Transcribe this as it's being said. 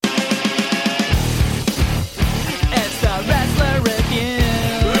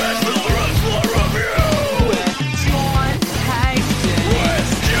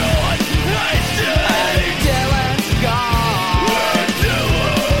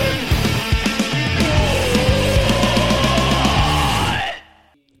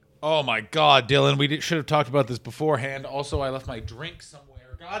Oh my God, Dylan, we should have talked about this beforehand. Also, I left my drink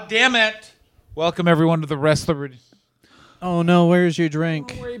somewhere. God damn it! Welcome everyone to the Wrestler. Oh no, where's your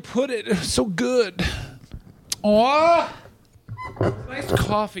drink? Where he put it? It was so good. Oh, nice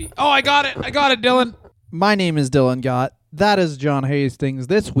coffee. Oh, I got it, Dylan. My name is Dylan Gott. That is John Hastings.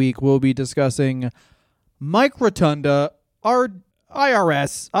 This week we'll be discussing Mike Rotunda,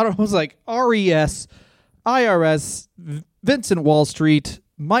 IRS. I don't know, it was like RES, IRS, Vincent Wall Street,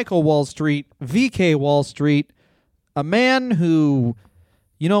 Michael Wall Street, VK Wall Street, a man who,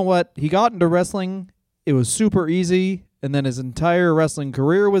 you know what, he got into wrestling, it was super easy, and then his entire wrestling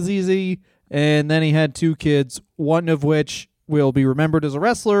career was easy, and then he had 2 kids, one of which will be remembered as a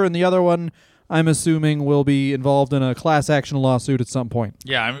wrestler, and the other one, I'm assuming, will be involved in a class action lawsuit at some point.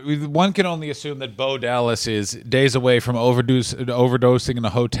 Yeah, I mean, one can only assume that Bo Dallas is days away from overdosing in a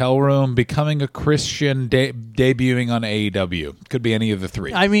hotel room, becoming a Christian, debuting on AEW. Could be any of the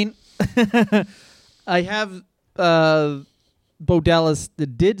 3. I mean, I have Bo Dallas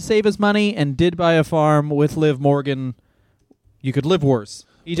did save his money and did buy a farm with Liv Morgan. You could live worse.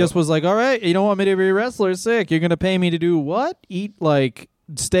 He just was like, all right, you don't want me to be a wrestler? Sick. You're going to pay me to do what? Eat like...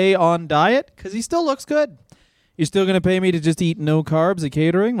 stay on diet? Because he still looks good. You're still going to pay me to just eat no carbs at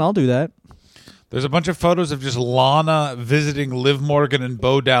catering? I'll do that. There's a bunch of photos of just Lana visiting Liv Morgan and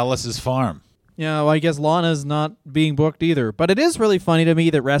Bo Dallas's farm. Yeah, well, I guess Lana's not being booked either. But it is really funny to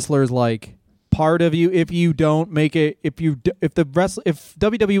me that wrestlers like part of you, if you don't make it, if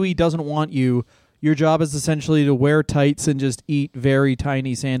WWE doesn't want you, your job is essentially to wear tights and just eat very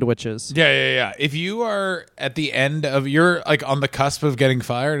tiny sandwiches. Yeah. If you are at the end of, you're like on the cusp of getting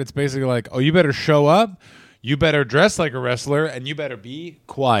fired, it's basically like, oh, you better show up, you better dress like a wrestler, and you better be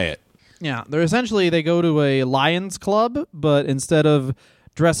quiet. Yeah, they go to a Lions club, but instead of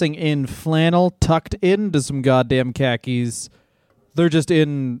dressing in flannel tucked into some goddamn khakis, they're just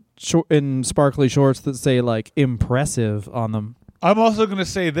in sparkly shorts that say like impressive on them. I'm also going to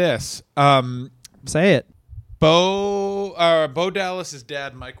say this. Say it. Bo Dallas's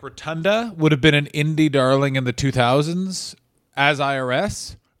dad, Mike Rotunda, would have been an indie darling in the 2000s as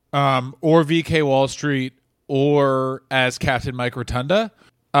IRS, or VK Wall Street, or as Captain Mike Rotunda.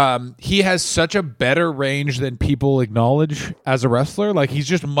 He has such a better range than people acknowledge as a wrestler. Like, he's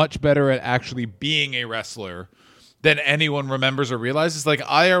just much better at actually being a wrestler than anyone remembers or realizes. Like,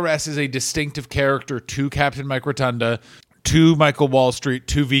 IRS is a distinctive character to Captain Mike Rotunda, to Michael Wall Street,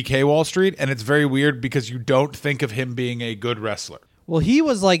 to VK Wall Street, and it's very weird because you don't think of him being a good wrestler. Well, he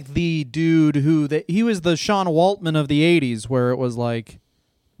was like the dude he was the Sean Waltman of the 80s, where it was like,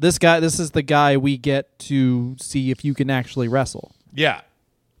 this is the guy we get to see if you can actually wrestle. Yeah.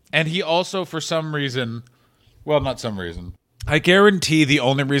 And he also, for some reason, well, not some reason, I guarantee the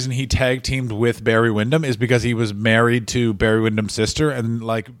only reason he tag teamed with Barry Windham is because he was married to Barry Windham's sister, and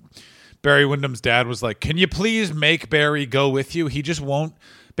like, Barry Windham's dad was like, can you please make Barry go with you? He just won't.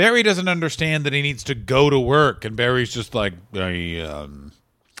 Barry doesn't understand that he needs to go to work. And Barry's just like, I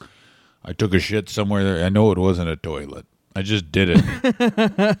took a shit somewhere. I know it wasn't a toilet. I just did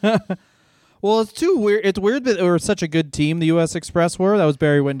it. Well, it's too weird. It's weird that they were such a good team, the U.S. Express were. That was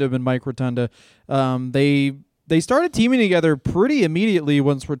Barry Windham and Mike Rotunda. They started teaming together pretty immediately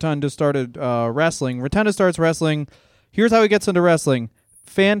once Rotunda started wrestling. Rotunda starts wrestling. Here's how he gets into wrestling.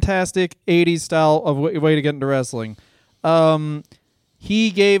 Fantastic 80s style of way to get into wrestling.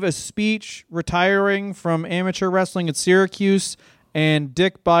 He gave a speech retiring from amateur wrestling at Syracuse, and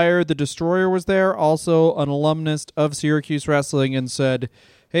Dick Beyer, the Destroyer, was there, also an alumnus of Syracuse wrestling, and said,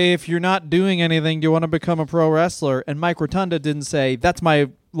 hey, if you're not doing anything, do you want to become a pro wrestler? And Mike Rotunda didn't say, that's my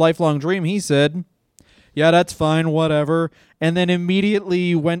lifelong dream. He said, yeah, that's fine, whatever. And then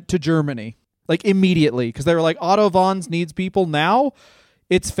immediately went to Germany. Like, immediately. Because they were like, Otto Vons needs people now?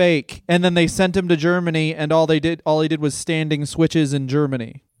 It's fake. And then they sent him to Germany, and all he did was standing switches in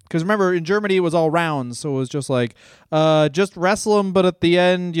Germany. Because remember, in Germany, it was all rounds, so it was just like, just wrestle him, but at the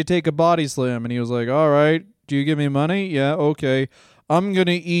end, you take a body slam. And he was like, all right, do you give me money? Yeah, okay. I'm going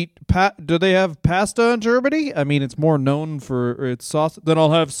to eat, do they have pasta in Germany? I mean, it's more known for its sausage. Then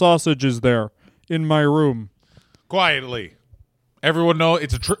I'll have sausages there in my room. Quietly. Everyone know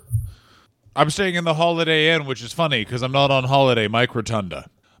it's a I'm staying in the Holiday Inn, which is funny because I'm not on holiday. Mike Rotunda.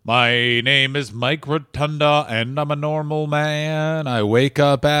 My name is Mike Rotunda, and I'm a normal man. I wake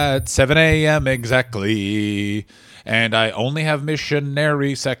up at 7 a.m. exactly, and I only have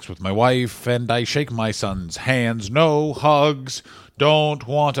missionary sex with my wife, and I shake my son's hands. No hugs. Don't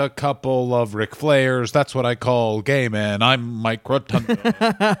want a couple of Ric Flairs. That's what I call gay men. I'm Mike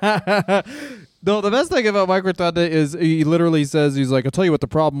Rotunda. No, the best thing about Mike Rotunda is he literally says, he's like, I'll tell you what the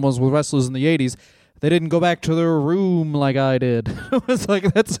problem was with wrestlers in the 80s. They didn't go back to their room like I did. It was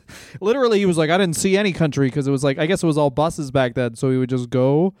like, that's literally, he was like, I didn't see any country because it was like, I guess it was all buses back then. So he would just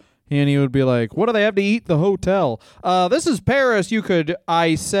go and he would be like, what do they have to eat? The hotel. This is Paris.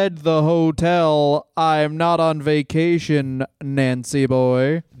 I said the hotel. I'm not on vacation, Nancy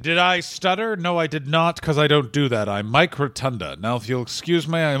boy. Did I stutter? No, I did not, because I don't do that. I'm Mike Rotunda. Now, if you'll excuse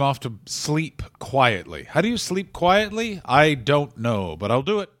me, I'm off to sleep quietly. How do you sleep quietly? I don't know, but I'll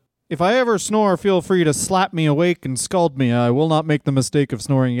do it. If I ever snore, feel free to slap me awake and scald me. I will not make the mistake of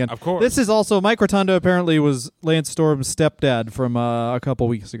snoring again. Of course. This is also, Mike Rotunda apparently was Lance Storm's stepdad from a couple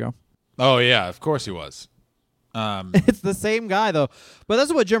weeks ago. Oh, yeah, of course he was. It's the same guy, though. But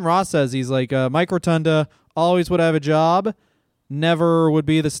that's what Jim Ross says. He's like, Mike Rotunda always would have a job, never would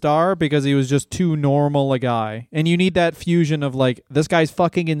be the star because he was just too normal a guy. And you need that fusion of like, this guy's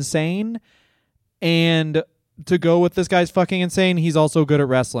fucking insane, and to go with this guy's fucking insane, he's also good at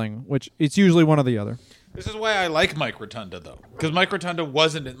wrestling, which it's usually one or the other. This is why I like Mike Rotunda, though. Because Mike Rotunda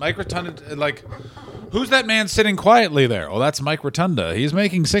wasn't... Mike Rotunda, like... Who's that man sitting quietly there? Oh, that's Mike Rotunda. He's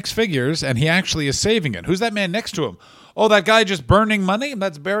making six figures, and he actually is saving it. Who's that man next to him? Oh, that guy just burning money?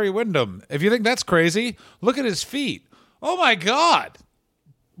 That's Barry Windham. If you think that's crazy, look at his feet. Oh, my God.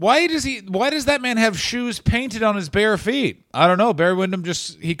 Why does that man have shoes painted on his bare feet? I don't know. Barry Windham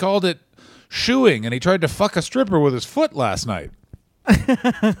he called it shoeing, and he tried to fuck a stripper with his foot last night.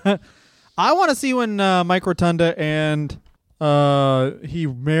 I want to see when Mike Rotunda and he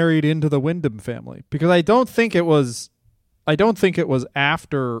married into the Wyndham family, because I don't think it was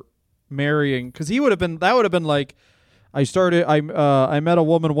after marrying, because that would have been like, I met a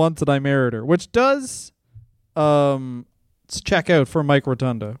woman once and I married her, which does check out for Mike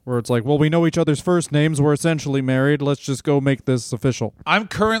Rotunda, where it's like, well, we know each other's first names, we're essentially married, let's just go make this official. I'm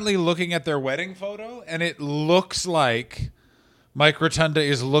currently looking at their wedding photo, and it looks like Mike Rotunda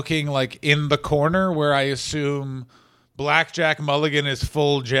is looking like in the corner where I assume Blackjack Mulligan is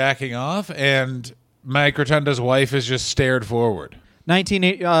full jacking off, and Mike Rotunda's wife is just stared forward.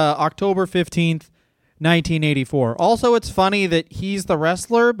 October 15th, 1984. Also, it's funny that he's the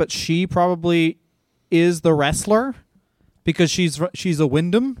wrestler, but she probably is the wrestler because she's a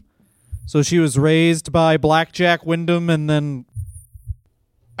Wyndham. So she was raised by Blackjack Wyndham, and then...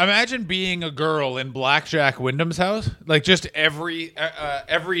 Imagine being a girl in Blackjack Wyndham's house. Like, just every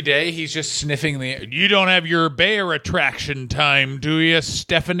day he's just sniffing the air. You don't have your bear attraction time, do you,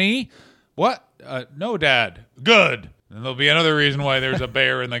 Stephanie? What? No, Dad. Good. And there'll be another reason why there's a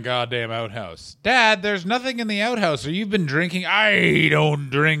bear in the goddamn outhouse. Dad, there's nothing in the outhouse. Or you've been drinking. I don't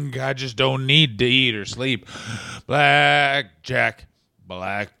drink. I just don't need to eat or sleep. Blackjack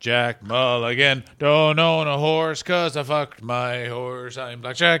Mulligan, don't own a horse 'cause I fucked my horse. I'm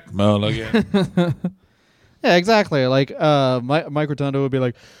Blackjack Mulligan. Yeah, exactly. Like Mike Rotunda would be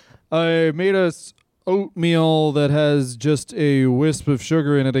like, I made us oatmeal that has just a wisp of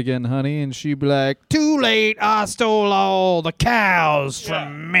sugar in it again, honey. And she'd be like, too late, I stole all the cows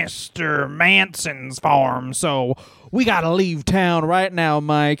from Mr. Manson's farm, so we gotta leave town right now,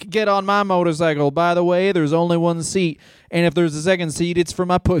 Mike. Get on my motorcycle. By the way, there's only one seat, and if there's a second seat, it's for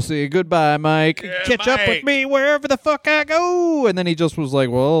my pussy. Goodbye, Mike. Yeah, Catch Mike. up with me wherever the fuck I go. And then he just was like,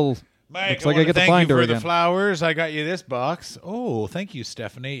 well, Mike, looks like I get to thank find you her for again. the flowers. I got you this box. Oh, thank you,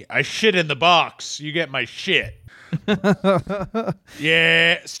 Stephanie. I shit in the box. You get my shit.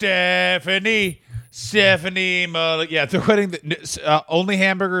 Yeah, Stephanie Mulligan. Yeah, they're wedding. Only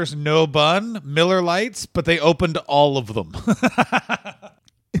hamburgers, no bun. Miller Lights, but they opened all of them.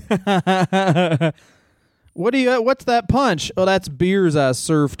 What's that punch? Oh, that's beers I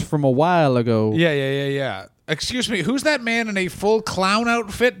surfed from a while ago. Yeah. Excuse me, who's that man in a full clown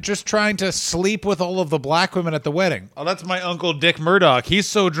outfit just trying to sleep with all of the black women at the wedding? Oh, that's my Uncle Dick Murdoch. He's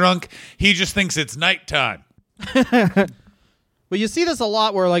so drunk, he just thinks it's nighttime. But you see this a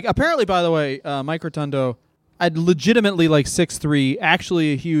lot where, like, apparently, by the way, Mike Rotunda, I'd legitimately, like, 6'3",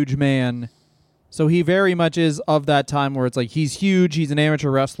 actually a huge man. So he very much is of that time where it's like, he's huge, he's an amateur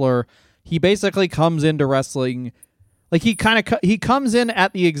wrestler. He basically comes into wrestling, like, he comes in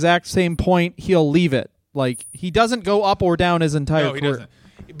at the exact same point he'll leave it. Like, he doesn't go up or down his entire career. Doesn't.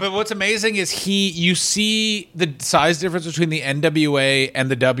 But what's amazing is you see the size difference between the NWA and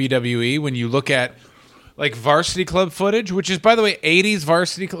the WWE when you look at, like, Varsity Club footage, which is, by the way, 80s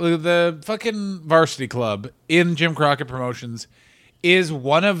Varsity Club. The fucking Varsity Club in Jim Crockett Promotions is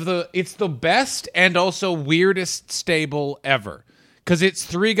it's the best and also weirdest stable ever. Because it's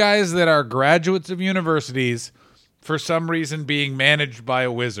three guys that are graduates of universities for some reason being managed by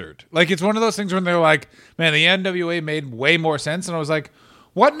a wizard. Like, it's one of those things when they're like, man, the NWA made way more sense. And I was like,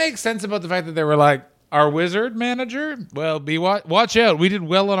 what makes sense about the fact that they were like, Our wizard manager? Well, watch out. We did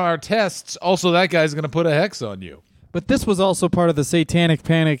well on our tests. Also, that guy's going to put a hex on you. But this was also part of the satanic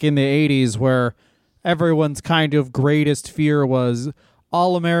panic in the 80s where everyone's kind of greatest fear was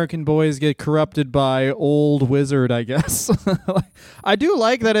all American boys get corrupted by old wizard, I guess. I do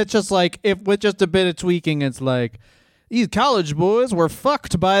like that it's just like, if with just a bit of tweaking, it's like, these college boys were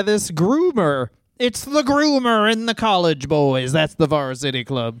fucked by this groomer. It's the groomer in the college boys. That's the varsity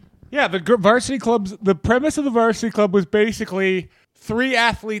club. Yeah, the varsity clubs, the premise of the varsity club was basically 3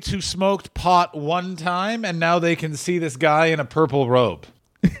 athletes who smoked pot one time, and now they can see this guy in a purple robe.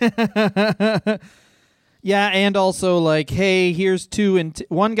 Yeah, and also like, hey, here's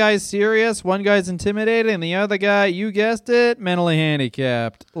one guy's serious, one guy's intimidated, and the other guy, you guessed it, mentally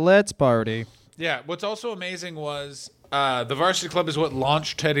handicapped. Let's party. Yeah, what's also amazing was the varsity club is what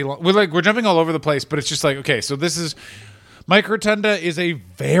launched Teddy Long. We're jumping all over the place, but it's just like, okay, so this is... Mike Rotunda is a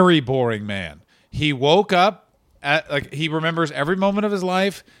very boring man. He woke up, he remembers every moment of his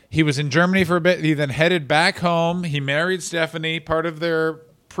life. He was in Germany for a bit. He then headed back home. He married Stephanie. Part of their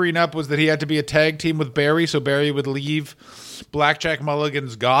prenup was that he had to be a tag team with Barry, so Barry would leave Blackjack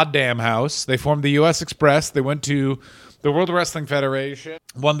Mulligan's goddamn house. They formed the U.S. Express. They went to the World Wrestling Federation,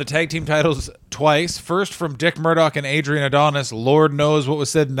 won the tag team titles twice, first from Dick Murdoch and Adrian Adonis. Lord knows what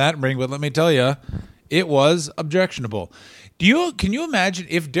was said in that ring, but let me tell you, it was objectionable. Can you imagine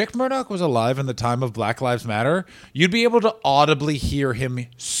if Dick Murdoch was alive in the time of Black Lives Matter? You'd be able to audibly hear him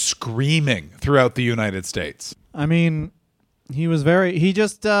screaming throughout the United States. I mean, he was very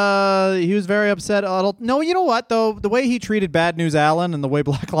upset. No, you know what though? The way he treated Bad News Allen and the way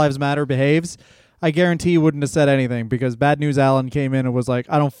Black Lives Matter behaves, I guarantee he wouldn't have said anything because Bad News Allen came in and was like,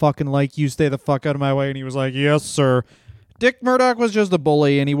 "I don't fucking like you. Stay the fuck out of my way." And he was like, "Yes, sir." Dick Murdoch was just a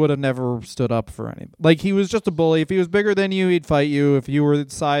bully, and he would have never stood up for anything. Like, he was just a bully. If he was bigger than you, he'd fight you. If you were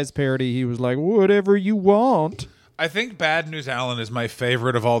size parity, he was like, whatever you want. I think Bad News Allen is my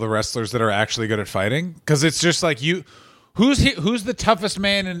favorite of all the wrestlers that are actually good at fighting, because it's just like who's the toughest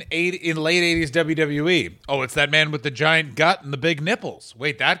man in late 80s WWE? Oh, it's that man with the giant gut and the big nipples.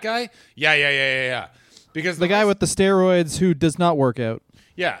 Wait, that guy? Yeah. Because the guy with the steroids who does not work out.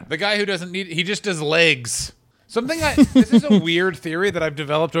 Yeah, the guy who doesn't need... He just does legs. This is a weird theory that I've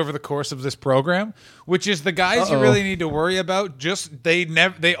developed over the course of this program, which is the guys you really need to worry about,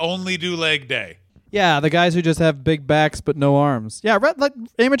 they only do leg day. Yeah, the guys who just have big backs but no arms. Yeah, like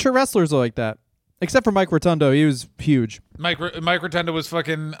amateur wrestlers are like that. Except for Mike Rotunda, he was huge. Mike Rotunda was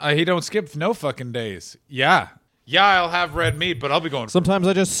fucking... he don't skip no fucking days. Yeah, I'll have red meat, but I'll be going... Sometimes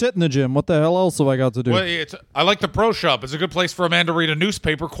I just sit in the gym. What the hell else have I got to do? Well, I like the pro shop. It's a good place for a man to read a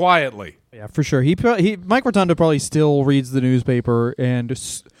newspaper quietly. Yeah, for sure. Mike Rotunda probably still reads the newspaper and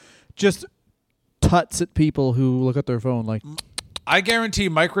just tuts at people who look at their phone like... I guarantee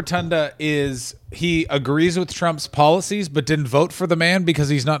Mike Rotunda he agrees with Trump's policies, but didn't vote for the man because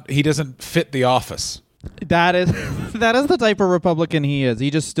he doesn't fit the office. That is the type of Republican he is.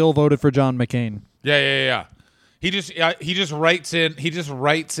 He just still voted for John McCain. Yeah. He just writes in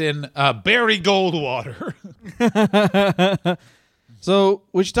Barry Goldwater. So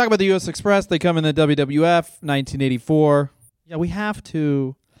we should talk about the U.S. Express. They come in the WWF 1984. Yeah, we have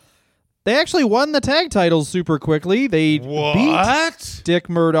to. They actually won the tag titles super quickly. They beat Dick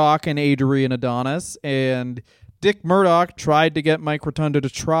Murdoch and Adrian Adonis, and Dick Murdoch tried to get Mike Rotunda to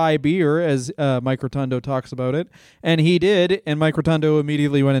try beer, as Mike Rotunda talks about it, and he did, and Mike Rotunda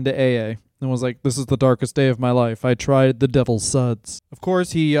immediately went into AA. And was like, "This is the darkest day of my life. I tried the devil's suds." Of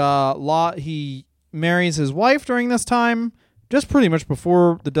course, he marries his wife during this time, just pretty much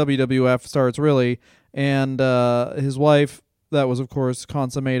before the WWF starts, really. And his wife, that was, of course,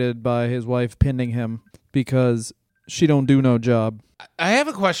 consummated by his wife pinning him because she don't do no job. I have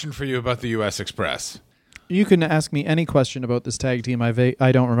a question for you about the U.S. Express. You can ask me any question about this tag team. I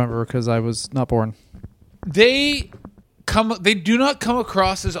don't remember because I was not born. They do not come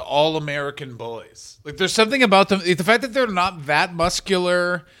across as all American boys. Like, there's something about them. The fact that they're not that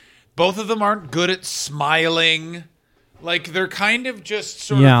muscular, both of them aren't good at smiling. Like, they're kind of just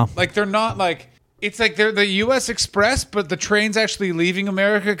sort of like, they're not like, it's like they're the U.S. Express, but the train's actually leaving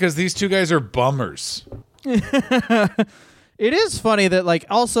America because these two guys are bummers. It is funny that, like,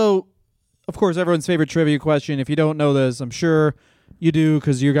 also, of course, everyone's favorite trivia question. If you don't know this, I'm sure you do,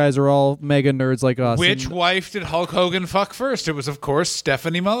 because you guys are all mega nerds like us. Which wife did Hulk Hogan fuck first? It was, of course,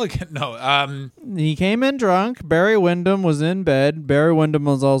 Stephanie Mulligan. No, he came in drunk. Barry Windham was in bed. Barry Windham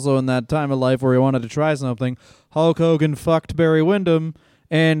was also in that time of life where he wanted to try something. Hulk Hogan fucked Barry Windham,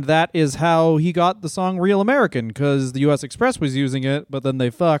 and that is how he got the song Real American, because the U.S. Express was using it, but then they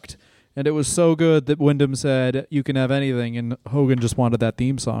fucked, and it was so good that Windham said, "You can have anything," and Hogan just wanted that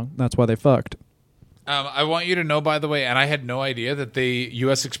theme song. That's why they fucked. I want you to know, by the way, and I had no idea that the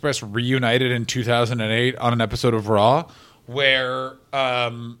U.S. Express reunited in 2008 on an episode of Raw where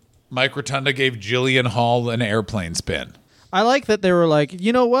Mike Rotunda gave Jillian Hall an airplane spin. I like that they were like,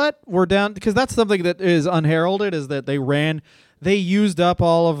 you know what? We're down, because that's something that is unheralded, is that they used up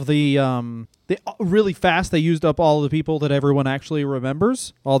all of really fast, they used up all of the people that everyone actually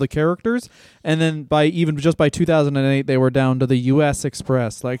remembers, all the characters. And then by 2008, they were down to the U.S.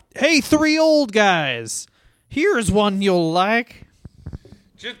 Express. Like, hey, 3 old guys, here's one you'll like.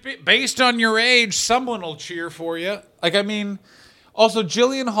 Just based on your age, someone will cheer for you. Like, I mean, also,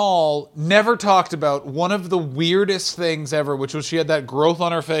 Jillian Hall never talked about one of the weirdest things ever, which was she had that growth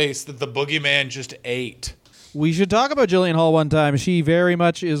on her face that the boogeyman just ate. We should talk about Jillian Hall one time. She very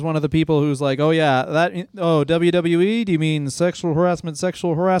much is one of the people who's like, oh, yeah, WWE? Do you mean sexual harassment,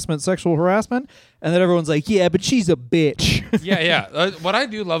 sexual harassment, sexual harassment? And then everyone's like, yeah, but she's a bitch. Yeah. What I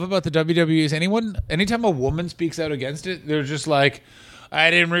do love about the WWE is anytime a woman speaks out against it, they're just like, I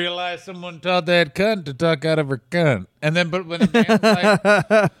didn't realize someone taught that cunt to talk out of her cunt. And then, but when a man's like,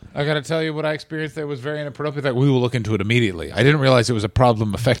 I got to tell you what I experienced that was very inappropriate, like, we will look into it immediately. I didn't realize it was a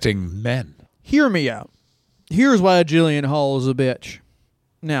problem affecting men. Hear me out. Here's why Jillian Hall is a bitch.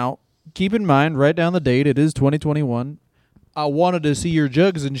 Now, keep in mind, write down the date. It is 2021. I wanted to see your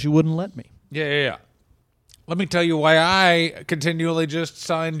jugs, and she wouldn't let me. Yeah. Let me tell you why I continually just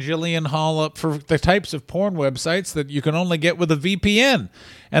sign Jillian Hall up for the types of porn websites that you can only get with a VPN.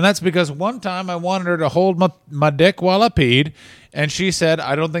 And that's because one time I wanted her to hold my dick while I peed, and she said,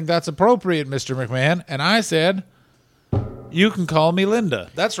 I don't think that's appropriate, Mr. McMahon. And I said, you can call me Linda.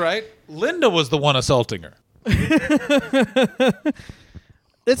 That's right. Linda was the one assaulting her.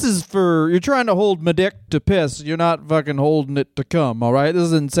 This is you're trying to hold my dick to piss. You're not fucking holding it to cum, all right? This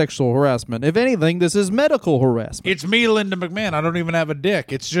isn't sexual harassment. If anything, this is medical harassment. It's me, Linda McMahon. I don't even have a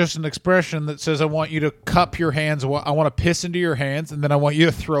dick. It's just an expression that says I want you to cup your hands. I want to piss into your hands, and then I want you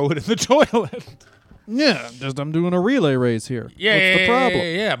to throw it in the toilet. Yeah, I'm doing a relay race here. What's the problem?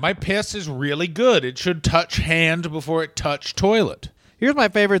 Yeah. My piss is really good. It should touch hand before it touch toilet. Here's my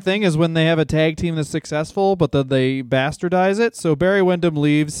favorite thing is when they have a tag team that's successful, but then they bastardize it. So Barry Windham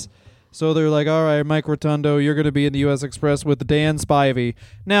leaves. So they're like, all right, Mike Rotundo, you're going to be in the U.S. Express with Dan Spivey.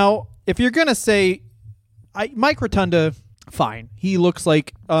 Now, if you're going to say Mike Rotunda, fine. He looks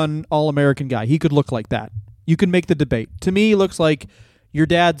like an all-American guy. He could look like that. You can make the debate. To me, he looks like your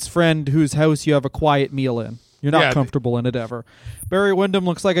dad's friend whose house you have a quiet meal in. You're not comfortable in it ever. Barry Windham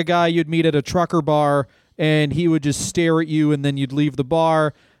looks like a guy you'd meet at a trucker bar, and he would just stare at you, and then you'd leave the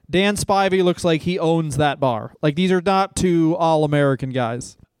bar. Dan Spivey looks like he owns that bar. Like, these are not two all-American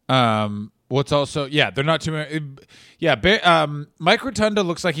guys. What's also, they're not too, Mike Rotunda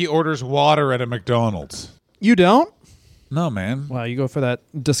looks like he orders water at a McDonald's. You don't? No, man. Well, you go for that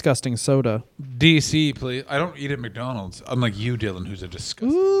disgusting soda. DC, please. I don't eat at McDonald's. Unlike you, Dylan, who's a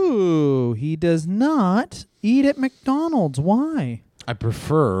disgusting. Ooh, he does not eat at McDonald's. Why? I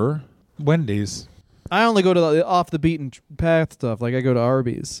prefer Wendy's. I only go to the off the beaten path stuff. Like, I go to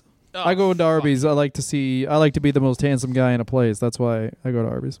Arby's. Oh, I go into Arby's. I like to be the most handsome guy in a place. That's why I go to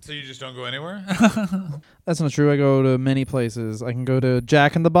Arby's. So you just don't go anywhere? That's not true. I go to many places. I can go to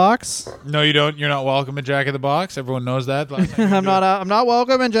Jack in the Box. No, you don't. You're not welcome at Jack in the Box. Everyone knows that. I'm not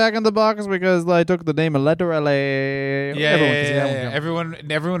welcome in Jack in the Box because I took the name literally. Yeah.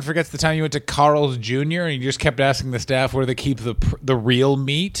 Everyone forgets the time you went to Carl's Jr. and you just kept asking the staff where they keep the real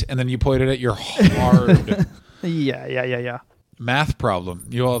meat, and then you pointed at your hard. Yeah. Math problem.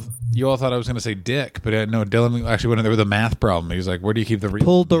 You all thought I was going to say dick, but no, Dylan actually went in there with a math problem. He was like, where do you keep the real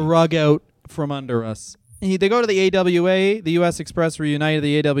pulled the rug out from under us. They go to the AWA, the U.S. Express reunited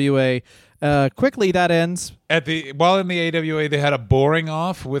the AWA. Quickly, that ends. While in the AWA, they had a boring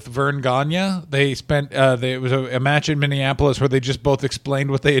off with Vern Gagne. They spent it was a match in Minneapolis where they just both explained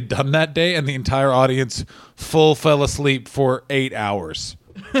what they had done that day, and the entire audience fell asleep for 8 hours.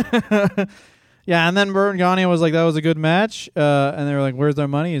 Yeah, and then Vern Gagne was like, that was a good match. And they were like, where's our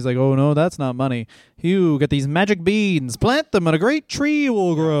money? He's like, oh, no, that's not money. You get these magic beans, plant them, and a great tree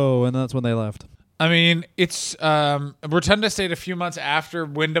will grow. And that's when they left. I mean, it's Rotunda stayed a few months after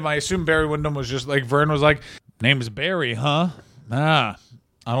Wyndham. I assume Barry Windham was just like, Vern was like, name is Barry, huh? I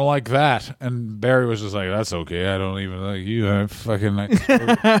don't like that. And Barry was just like, that's okay. I don't even like you. I fucking like.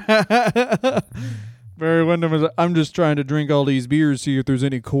 Barry Windham is like, I'm just trying to drink all these beers, see if there's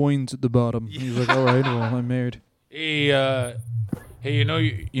any coins at the bottom. He's like, all right, well, I'm married. Hey, you know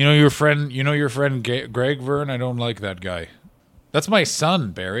your friend Greg Vern? I don't like that guy. That's my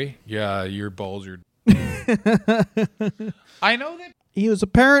son, Barry. Yeah, your balls are. I know that he was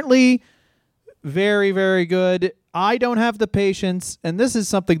apparently very, very good. I don't have the patience, and this is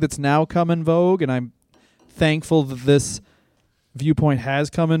something that's now come in vogue, and I'm thankful that this viewpoint has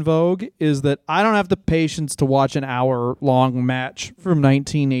come in vogue is that I don't have the patience to watch an hour-long match from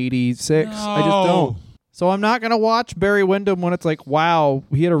 1986. No. I just don't. So I'm not going to watch Barry Windham when it's like, wow,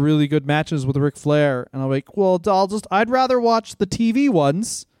 he had a really good matches with Ric Flair. And I'm like, well, I'd rather watch the TV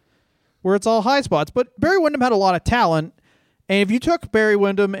ones where it's all high spots. But Barry Windham had a lot of talent. And if you took Barry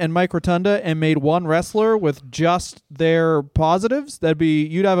Windham and Mike Rotunda and made one wrestler with just their positives,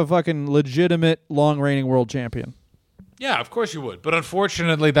 you'd have a fucking legitimate long-reigning world champion. Yeah, of course you would. But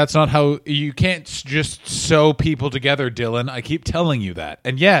unfortunately, that's not how... You can't just sew people together, Dylan. I keep telling you that.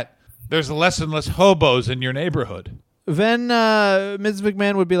 And yet, there's less and less hobos in your neighborhood. Then Ms.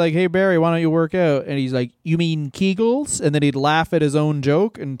 McMahon would be like, hey, Barry, why don't you work out? And he's like, you mean Kegels? And then he'd laugh at his own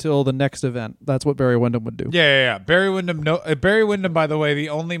joke until the next event. That's what Barry Windham would do. Yeah. Barry Windham, by the way, the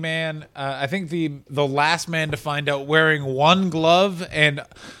only man, I think the last man to find out wearing one glove and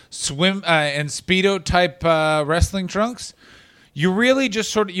swim and Speedo type wrestling trunks. You really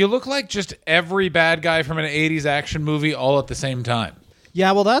just you look like just every bad guy from an 80s action movie all at the same time.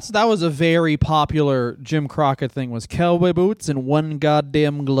 Yeah, well, that was a very popular Jim Crockett thing. Was cowboy boots and one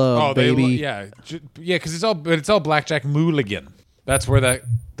goddamn glove, baby. Because it's all Blackjack Mulligan. That's where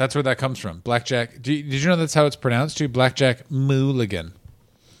that comes from. Blackjack. Did you know that's how it's pronounced too? Blackjack Mulligan.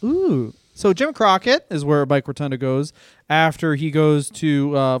 Ooh. So Jim Crockett is where Mike Rotunda goes after he goes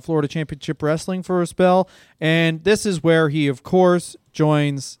to Florida Championship Wrestling for a spell, and this is where he, of course,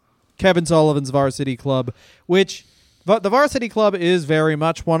 joins Kevin Sullivan's Varsity Club, which. But the Varsity Club is very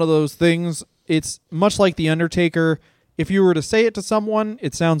much one of those things. It's much like The Undertaker. If you were to say it to someone,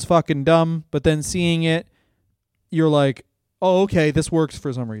 it sounds fucking dumb. But then seeing it, you're like, oh, okay, this works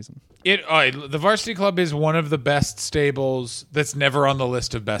for some reason. The Varsity Club is one of the best stables that's never on the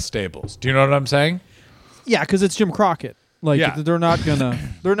list of best stables. Do you know what I'm saying? Yeah, because it's Jim Crockett. They're not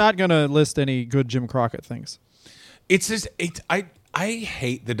gonna list any good Jim Crockett things. It's just I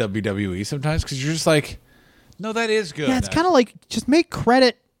hate the WWE sometimes because you're just like. No, that is good. Yeah, it's kind of like just make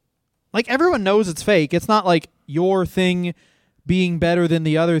credit. Like everyone knows it's fake. It's not like your thing being better than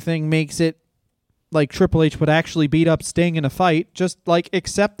the other thing makes it like Triple H would actually beat up Sting in a fight. Just like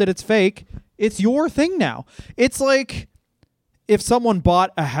accept that it's fake. It's your thing now. It's like if someone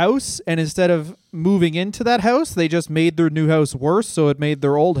bought a house and instead of moving into that house, they just made their new house worse, so it made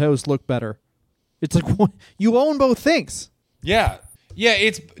their old house look better. It's like you own both things. Yeah. Yeah,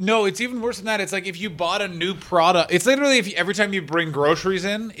 it's even worse than that. It's like if you bought a new product. It's literally every time you bring groceries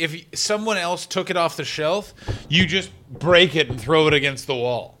in, if someone else took it off the shelf, you just break it and throw it against the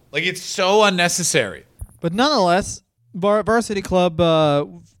wall. Like it's so unnecessary. But nonetheless, Varsity Club,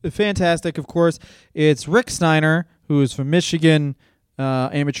 fantastic, of course. It's Rick Steiner, who is from Michigan,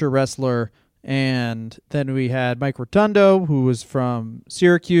 amateur wrestler. And then we had Mike Rotundo, who was from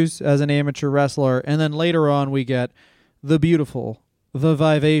Syracuse as an amateur wrestler. And then later on we get the beautiful, the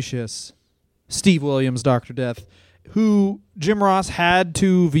vivacious Steve Williams, Dr. Death, who Jim Ross had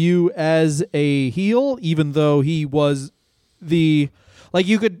to view as a heel, even though he was you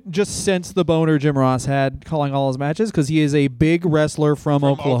could just sense the boner Jim Ross had calling all his matches because he is a big wrestler from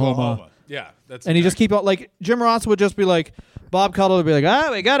Oklahoma. Yeah, he just keep out Jim Ross would just be like, Bob Caudle would be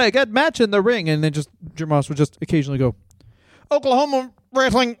like, we got a good match in the ring, and then just Jim Ross would just occasionally go, Oklahoma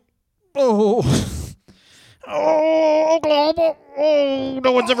wrestling, Oh, Oklahoma. Oh,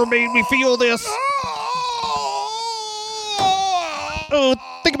 no one's ever made me feel this. Oh,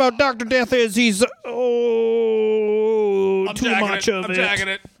 think about Dr. Death is he's too much of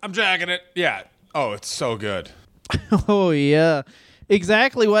it. I'm jagging it. Yeah. Oh, it's so good. Oh, yeah.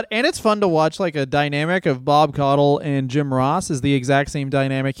 Exactly what, and it's fun to watch like a dynamic of Bob Caudle and Jim Ross is the exact same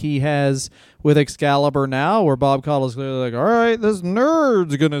dynamic he has with Excalibur now, where Bob Caudle's clearly like, all right, this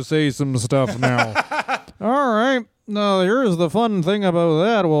nerd's gonna say some stuff now. All right, now here's the fun thing about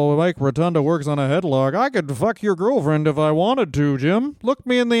that. Well, Mike Rotunda works on a headlock. I could fuck your girlfriend if I wanted to, Jim. Look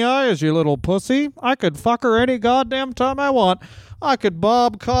me in the eyes, you little pussy. I could fuck her any goddamn time I want. I could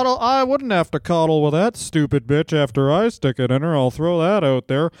Bob Caudle. I wouldn't have to coddle with that stupid bitch after I stick it in her. I'll throw that out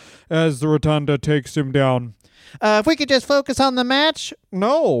there as the Rotunda takes him down. If we could just focus on the match.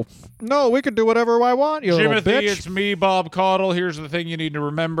 No, we could do whatever I want, you little bitch. It's me, Bob Caudle. Here's the thing you need to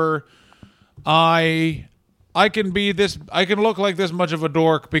remember. I can look like this much of a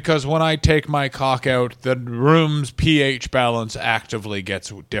dork because when I take my cock out, the room's pH balance actively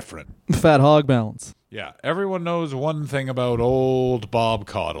gets different. Fat hog balance. Yeah, everyone knows one thing about old Bob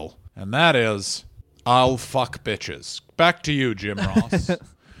Caudle, and that is, I'll fuck bitches. Back to you, Jim Ross.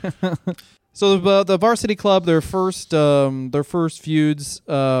 So the Varsity Club, their first feuds,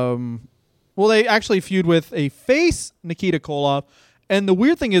 they actually feud with a face, Nikita Koloff, And the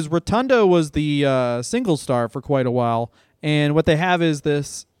weird thing is Rotunda was the single star for quite a while. And what they have is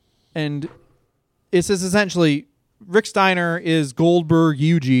this, and it's this essentially, Rick Steiner is Goldberg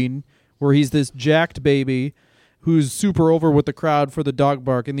Eugene, where he's this jacked baby who's super over with the crowd for the dog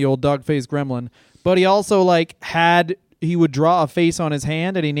bark and the old dog-faced gremlin. But he also he would draw a face on his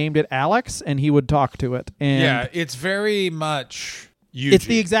hand and he named it Alex and he would talk to it. And yeah, it's very much Eugene. It's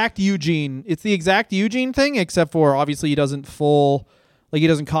the exact Eugene. It's the exact Eugene thing, except for obviously he doesn't he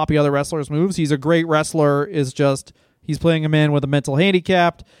doesn't copy other wrestlers' moves. He's a great wrestler. Is just he's playing a man with a mental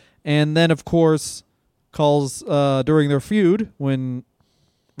handicap, and then of course calls during their feud when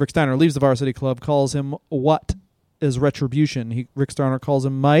Rick Steiner leaves the Varsity Club, calls him what is retribution. Rick Steiner calls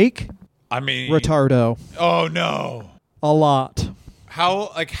him Mike. I mean, retardo. Oh no, a lot. How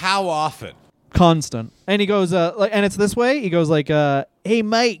often? Constant. And he goes and it's this way. He goes hey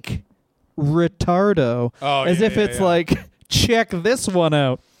Mike, retardo. Oh, as if it's like, check this one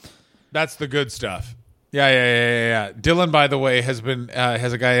out. That's the good stuff. Yeah. Dylan, by the way, has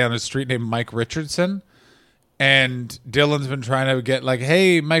a guy on his street named Mike Richardson. And Dylan's been trying to get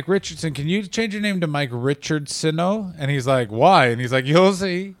hey, Mike Richardson, can you change your name to Mike Richardsono? And he's like, why? And he's like, you'll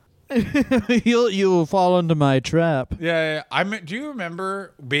see. You'll fall into my trap. Yeah. Do you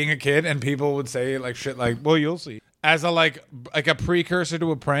remember being a kid and people would say shit well, you'll see, as a a precursor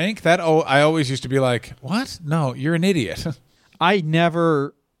to a prank? I always used to be like, what? No, you're an idiot. I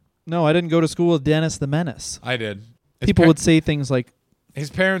didn't go to school with Dennis the Menace. I did. People would say things like, his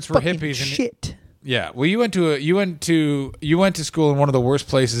parents were hippies. Shit. Yeah, well, you went to school in one of the worst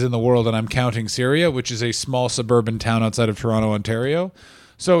places in the world, and I'm counting Syria, which is a small suburban town outside of Toronto, Ontario.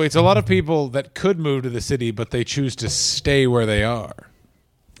 So it's a lot of people that could move to the city, but they choose to stay where they are.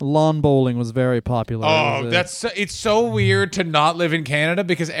 Lawn bowling was very popular. Oh, it's so weird to not live in Canada,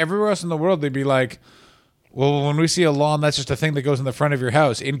 because everywhere else in the world they'd be like, well, when we see a lawn, that's just a thing that goes in the front of your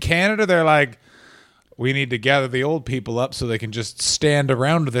house. In Canada, they're like, we need to gather the old people up so they can just stand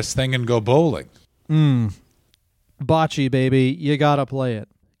around this thing and go bowling. Bocce, baby. You gotta play it.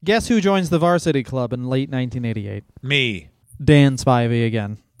 Guess who joins the Varsity Club in late 1988? Me. Dan Spivey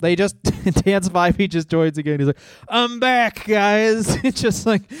again. Dan Spivey just joins again. He's like, I'm back, guys. It's just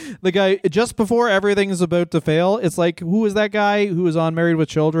like the guy, just before everything is about to fail, it's like, who is that guy who was on Married with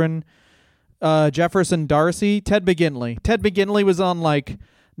Children? Jefferson Darcy? Ted McGinley. Ted McGinley was on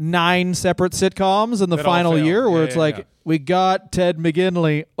 9 separate sitcoms in the final year where we got Ted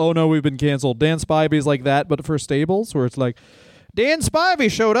McGinley. Oh no, we've been canceled. Dan Spivey's like that, but for stables, where it's like, Dan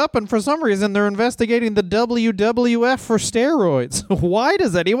Spivey showed up and for some reason they're investigating the WWF for steroids. Why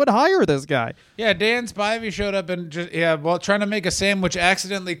does anyone hire this guy? Yeah, Dan Spivey showed up and trying to make a sandwich,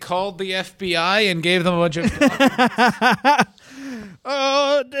 accidentally called the FBI and gave them a bunch of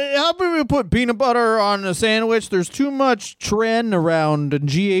how about we put peanut butter on a sandwich? There's too much trend around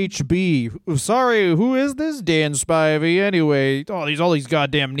GHB. Sorry, who is this? Dan Spivey. Anyway, all these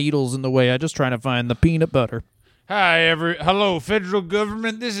goddamn needles in the way. I'm just trying to find the peanut butter. Hello, federal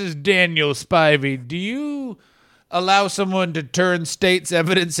government. This is Daniel Spivey. Do you allow someone to turn state's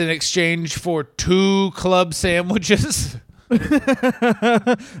evidence in exchange for 2 club sandwiches?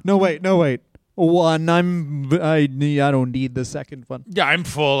 No, wait. One. I don't need the second one. Yeah, I'm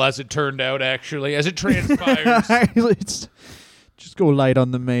full, as it turned out, actually, as it transpires. Just go light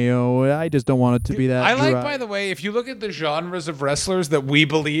on the mayo. I just don't want it to be that dry. By the way, if you look at the genres of wrestlers that we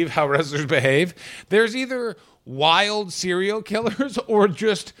believe how wrestlers behave, there's either wild serial killers or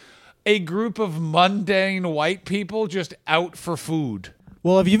just a group of mundane white people just out for food.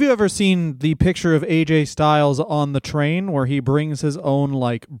 Well, have you ever seen the picture of AJ Styles on the train where he brings his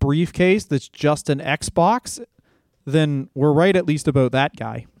own briefcase that's just an Xbox? Then we're right at least about that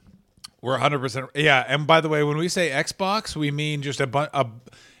guy. We're 100%. Yeah, and by the way, when we say Xbox, we mean just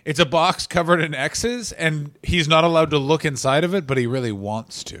it's a box covered in X's, and he's not allowed to look inside of it, but he really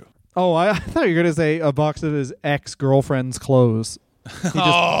wants to. Oh, I thought you were going to say a box of his ex-girlfriend's clothes. He just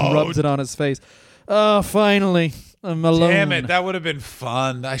rubs it on his face. Oh, finally. I'm alone. Damn it, that would have been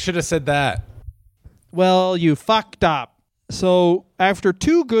fun. I should have said that. Well, you fucked up. So, after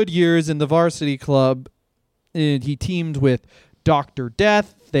 2 good years in the Varsity Club, he teamed with Dr.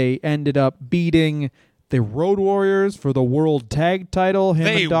 Death. They ended up beating the Road Warriors for the World Tag Title.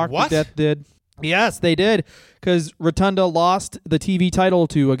 And Dr. Death did. Yes, they did. Because Rotunda lost the TV title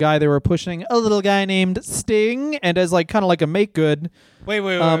to a guy they were pushing, a little guy named Sting, and as kind of like a make good. Wait.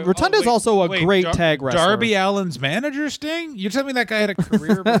 Rotunda's also a great tag wrestler. Darby Allin's manager, Sting? You're telling me that guy had a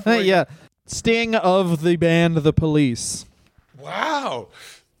career before? Yeah. Sting of the band The Police. Wow.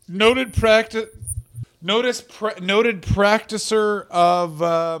 Noted practicer of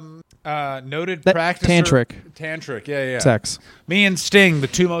Noted practicer. Tantric, yeah. Sex. Me and Sting, the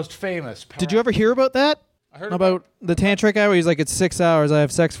two most famous. Did you ever hear about that? I heard about the tantric guy where he's like, it's 6 hours. I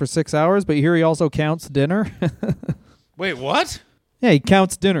have sex for 6 hours, but here he also counts dinner. Wait, what? Yeah, he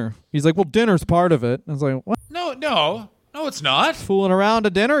counts dinner. He's like, well, dinner's part of it. I was like, what? No, it's not. Fooling around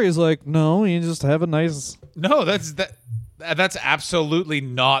at dinner? He's like, no, you just have a nice... No, that's absolutely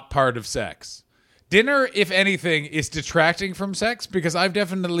not part of sex. Dinner, if anything, is detracting from sex because I've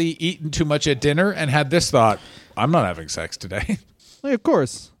definitely eaten too much at dinner and had this thought, I'm not having sex today. Like, of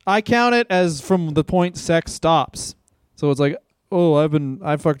course. I count it as from the point sex stops. So it's like, oh,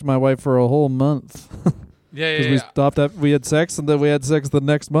 I fucked my wife for a whole month. Yeah. Because we stopped at, we had sex and then we had sex the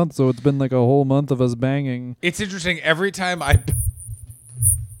next month. So it's been like a whole month of us banging. It's interesting. Every time I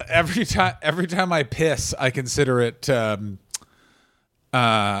piss, I consider it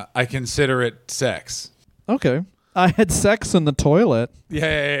sex. Okay. I had sex in the toilet.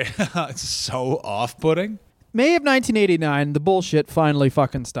 Yeah. It's so off-putting. May of 1989, the bullshit finally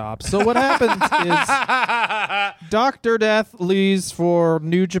fucking stops. So what happens is Dr. Death leaves for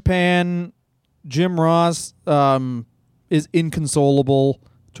New Japan. Jim Ross is inconsolable,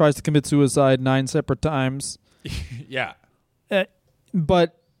 tries to commit suicide 9 separate times. Yeah. And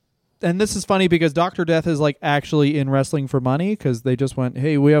this is funny because Dr. Death is like actually in wrestling for money because they just went,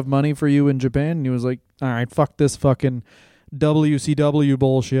 hey, we have money for you in Japan. And he was like, all right, fuck this fucking WCW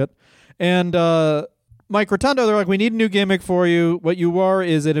bullshit. And Mike Rotunda, they're like, we need a new gimmick for you. What you are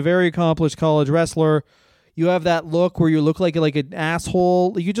is a very accomplished college wrestler. You have that look where you look like an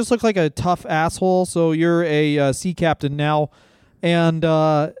asshole. You just look like a tough asshole. So you're a sea captain now. And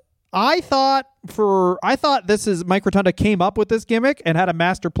I thought this is Mike Rotunda came up with this gimmick and had a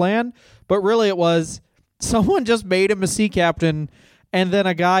master plan, but really it was someone just made him a sea captain, and then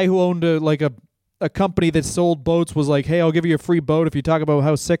a guy who owned a company that sold boats was like, hey, I'll give you a free boat if you talk about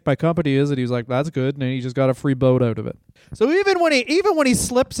how sick my company is. And he was like, that's good. And he just got a free boat out of it. So even when he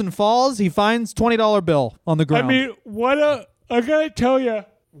slips and falls, he finds $20 bill on the ground. I mean, I gotta tell you,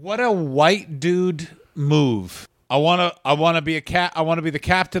 what a white dude move. I want to be the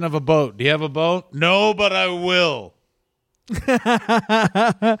captain of a boat. Do you have a boat? No, but I will.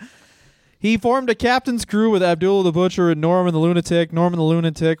 He formed a captain's crew with Abdullah the Butcher and Norman the Lunatic. Norman the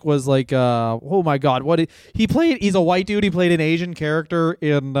Lunatic was like, oh my God, he played? He's a white dude. He played an Asian character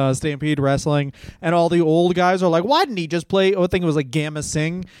in Stampede Wrestling, and all the old guys are like, why didn't he just play? I think it was like Gamma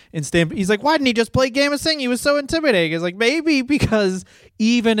Singh in Stampede. He's like, why didn't he just play Gamma Singh? He was so intimidating. It's like maybe because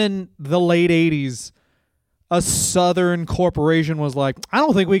even in the late '80s. A Southern corporation was like, I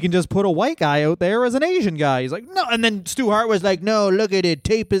don't think we can just put a white guy out there as an Asian guy. He's like, no. And then Stu Hart was like, no, look at it.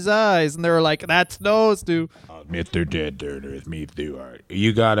 Tape his eyes. And they were like, that's no, Stu. Mr. Dead Dirter is me, Stu Hart.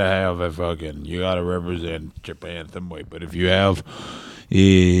 You got to represent Japan some way. But if you have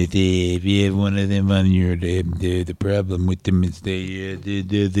one of them on your, the problem with them is they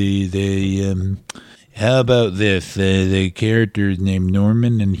how about this? The character is named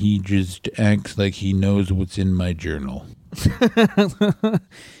Norman, and he just acts like he knows what's in my journal.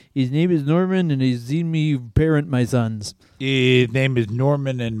 His name is Norman, and he's seen me parent my sons. His name is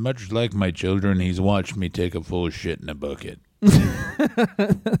Norman, and much like my children, he's watched me take a full shit in a bucket.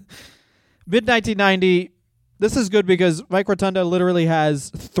 Mid-1990, this is good because Mike Rotunda literally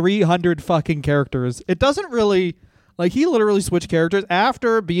has 300 fucking characters. It doesn't really... Like, he literally switched characters.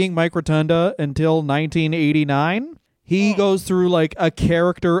 After being Mike Rotunda until 1989, he goes through, like, a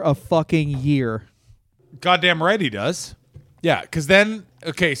character a fucking year. Goddamn right he does. Yeah, because then...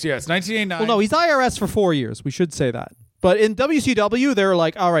 Okay, so yeah, it's 1989. Well, no, he's IRS for 4 years. We should say that. But in WCW, they're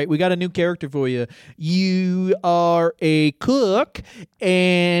like, all right, we got a new character for you. You are a cook,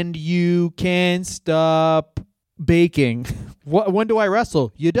 and you can stop baking. When do I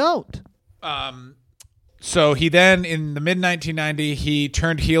wrestle? You don't. So he then, in the mid-1990, he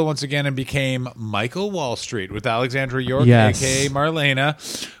turned heel once again and became Michael Wall Street with Alexandra York, a.k.a. Marlena,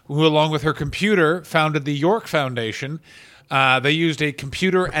 who, along with her computer, founded the York Foundation. They used a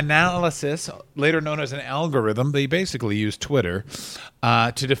computer analysis, later known as an algorithm. They basically used Twitter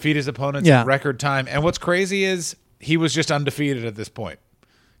to defeat his opponents in record time. And what's crazy is he was just undefeated at this point.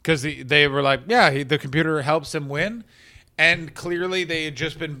 Because they were like, the computer helps him win. And clearly they had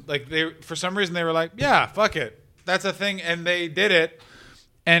just been like, for some reason they were like, yeah, fuck it. That's a thing. And they did it.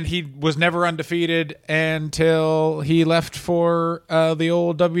 And he was never undefeated until he left for the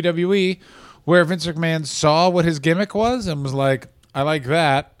old WWE, where Vince McMahon saw what his gimmick was and was like, I like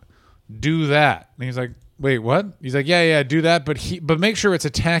that. Do that. And he's like, wait, what? He's like, yeah, do that. But make sure it's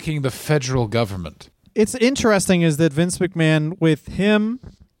attacking the federal government. It's interesting is that Vince McMahon, with him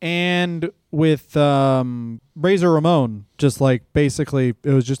and with Razor Ramon, just like basically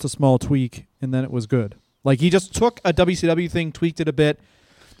it was just a small tweak and then it was good. Like he just took a WCW thing, tweaked it a bit.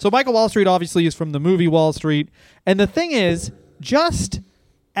 So Michael Wall Street obviously is from the movie Wall Street. And the thing is, just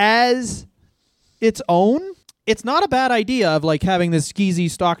as its own, it's not a bad idea of like having this skeezy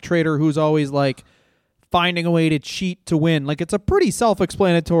stock trader who's always like finding a way to cheat to win. Like it's a pretty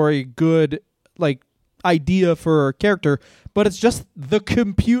self-explanatory, good like idea for a character, but it's just the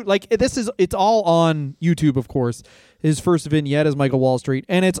compute. Like it's all on YouTube, of course. His first vignette is Michael Wall Street,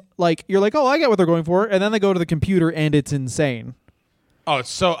 and it's like you're like, oh, I get what they're going for, and then they go to the computer, and it's insane. Oh,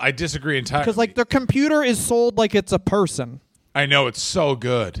 it's so I disagree entirely because like their computer is sold like it's a person. I know, it's so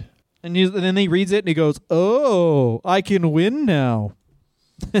good. And then he reads it and he goes, "Oh, I can win now,"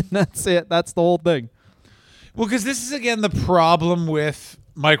 and that's it. That's the whole thing. Well, because this is again the problem with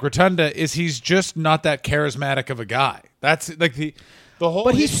Mike Rotunda is he's just not that charismatic of a guy. That's like the whole.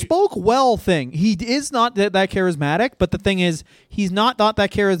 But he spoke well thing. He is not that charismatic. But the thing is, he's not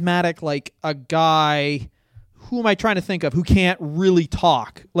that charismatic like a guy. Who am I trying to think of who can't really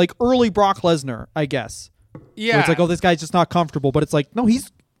talk? Like early Brock Lesnar, I guess. Yeah. Where it's like, oh, this guy's just not comfortable. But it's like, no,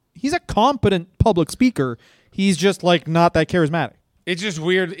 he's a competent public speaker. He's just like not that charismatic. It's just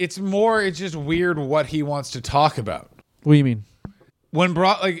weird. It's just weird what he wants to talk about. What do you mean? When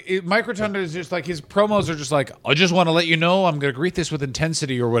Mike Rotunda is just like, his promos are just like, I just want to let you know I'm going to greet this with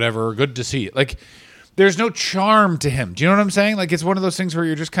intensity or whatever, or good to see it. Like, there's no charm to him. Do you know what I'm saying? Like, it's one of those things where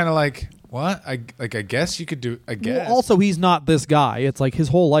you're just kind of like, what? I guess you could do, I guess. Well, also, he's not this guy. It's like his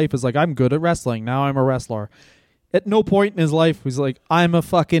whole life is like, I'm good at wrestling. Now I'm a wrestler. At no point in his life he's like, I'm a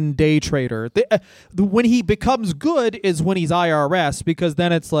fucking day trader. When he becomes good is when he's IRS, because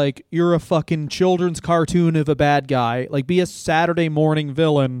then it's like, you're a fucking children's cartoon of a bad guy. Like, be a Saturday morning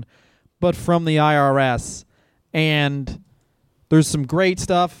villain, but from the IRS. And there's some great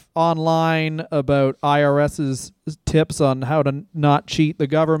stuff online about IRS's tips on how to not cheat the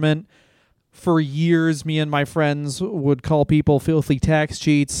government. For years, me and my friends would call people filthy tax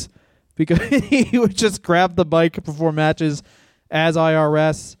cheats, because he would just grab the mic before matches as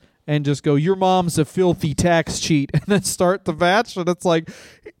IRS and just go, your mom's a filthy tax cheat, and then start the match. And it's like,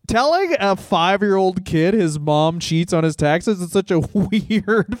 telling a 5-year-old kid his mom cheats on his taxes is such a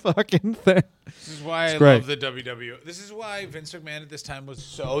weird fucking thing. This is why I love the WWE. This is why Vince McMahon at this time was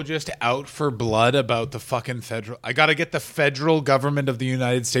so just out for blood about the fucking federal. I got to get the federal government of the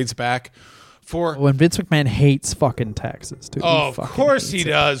United States back. When Vince McMahon hates fucking taxes, too. Oh, of course he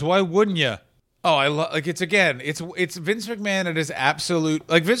does. Why wouldn't you? Oh, I love it's Vince McMahon at his absolute.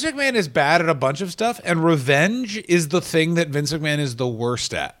 Like, Vince McMahon is bad at a bunch of stuff, and revenge is the thing that Vince McMahon is the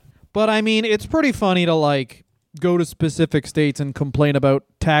worst at. But I mean, it's pretty funny to like go to specific states and complain about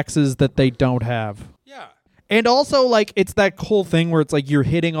taxes that they don't have. Yeah. And also, like, it's that whole thing where it's like you're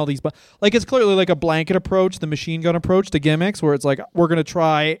hitting all these, like, it's clearly like a blanket approach, the machine gun approach to gimmicks, where it's like, we're going to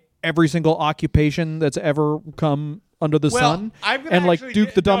try every single occupation that's ever come under the sun, and like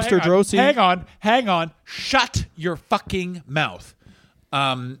Duke the Dumpster Drosy. Hang on. Shut your fucking mouth.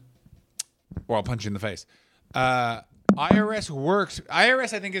 Or I'll punch you in the face. IRS works.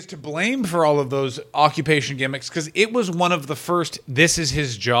 IRS, I think, is to blame for all of those occupation gimmicks, because it was one of the first, this is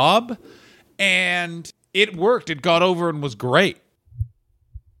his job, and it worked. It got over and was great.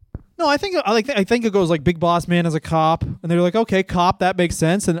 No, I think it goes like Big Boss Man as a cop, and they're like, okay, cop, that makes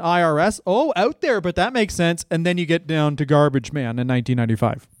sense, and IRS, oh, out there, but that makes sense, and then you get down to Garbage Man in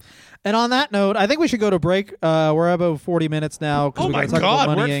 1995. And on that note, I think we should go to break. We're about 40 minutes now. Oh my God,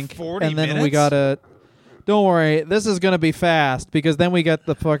 Money we're at Inc. 40 and then minutes? we gotta. Don't worry, this is gonna be fast, because then we got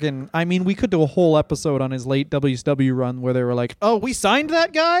the fucking. I mean, we could do a whole episode on his late WCW run where they were like, "Oh, we signed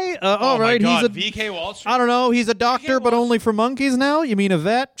that guy. All right, my God. he's a VK Wall Street. I don't know. He's a doctor, but only for monkeys now. You mean a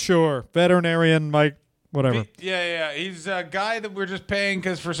vet? Sure, veterinarian, Mike, whatever. Yeah. He's a guy that we're just paying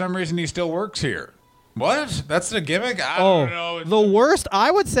because for some reason he still works here. What? That's the gimmick? I don't know. The worst,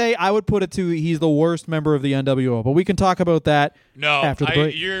 I would say, I would put it to he's the worst member of the NWO, but we can talk about that after the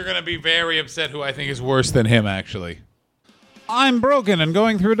break. You're going to be very upset who I think is worse than him, actually. I'm broken and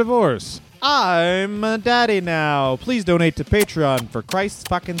going through a divorce. I'm a daddy now. Please donate to Patreon for Christ's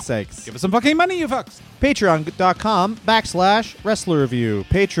fucking sakes. Give us some fucking money, you fucks. Patreon.com/Wrestler Review.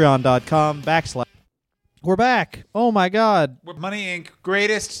 Patreon.com/ We're back. Oh my God. We're Money Inc.,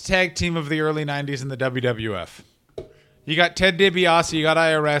 greatest tag team of the early 90s in the WWF. You got Ted DiBiase, you got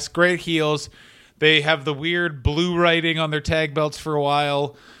IRS, great heels. They have the weird blue writing on their tag belts for a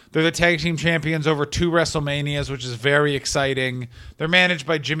while. They're the tag team champions over 2 WrestleManias, which is very exciting. They're managed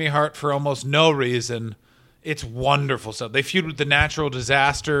by Jimmy Hart for almost no reason. It's wonderful stuff. They feud with the Natural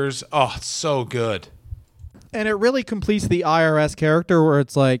Disasters. Oh, it's so good. And it really completes the IRS character where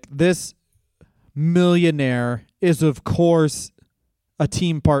it's like, this millionaire is, of course, a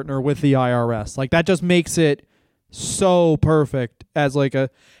team partner with the IRS. Like, that just makes it so perfect as like a...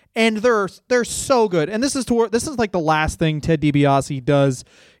 And they're so good. And this is like the last thing Ted DiBiase does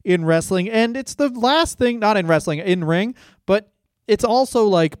in wrestling. And it's the last thing, not in wrestling, in ring, but it's also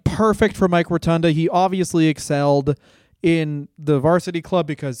like perfect for Mike Rotunda. He obviously excelled in the Varsity Club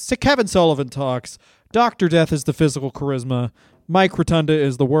because Kevin Sullivan talks. Dr. Death is the physical charisma. Mike Rotunda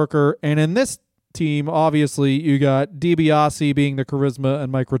is the worker. And in this team, obviously, you got DiBiase being the charisma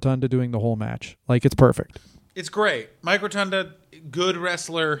and Mike Rotunda doing the whole match. Like, it's perfect. It's great. Mike Rotunda, good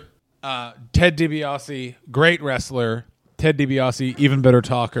wrestler. Ted DiBiase, great wrestler. Ted DiBiase, even better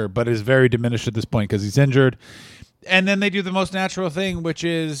talker, but is very diminished at this point because he's injured. And then they do the most natural thing, which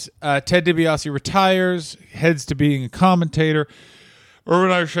is Ted DiBiase retires, heads to being a commentator.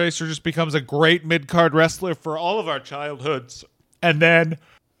 Irwin R. Schaefer just becomes a great mid-card wrestler for all of our childhoods. And then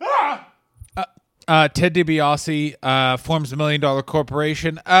Ted DiBiase forms the $1 Million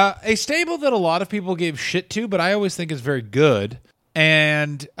Corporation, a stable that a lot of people gave shit to, but I always think is very good.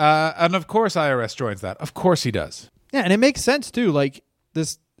 And of course IRS joins that. Of course he does. Yeah, and it makes sense too. Like,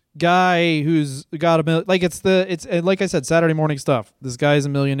 this guy who's got a million, like, it's like I said, Saturday morning stuff. This guy's a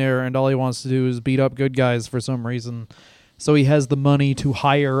millionaire and all he wants to do is beat up good guys for some reason. So he has the money to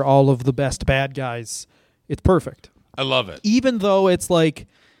hire all of the best bad guys. It's perfect. I love it. Even though it's like,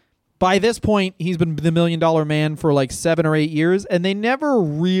 by this point, he's been the $1 Million Man for like 7 or 8 years, and they never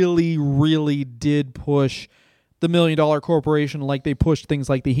really did push the $1 Million Corporation like they pushed things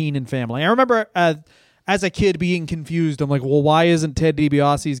like the Heenan family. I remember as a kid being confused. I'm like, well, why isn't Ted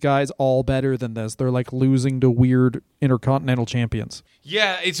DiBiase's guys all better than this? They're like losing to weird intercontinental champions.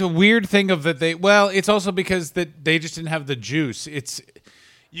 Yeah, it's a weird thing of that they. Well, it's also because that they just didn't have the juice. It's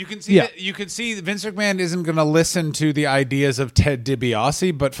you can see you can see Vince McMahon isn't going to listen to the ideas of Ted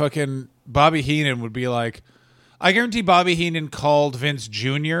DiBiase, but fucking Bobby Heenan would be like. I guarantee Bobby Heenan called Vince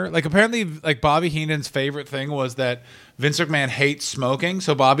Jr. Like, apparently, like, Bobby Heenan's favorite thing was that Vince McMahon hates smoking,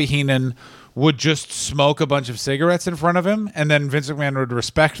 so Bobby Heenan would just smoke a bunch of cigarettes in front of him, and then Vince McMahon would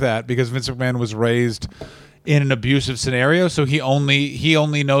respect that because Vince McMahon was raised in an abusive scenario, so he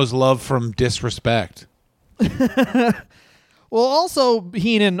only knows love from disrespect. Well, also,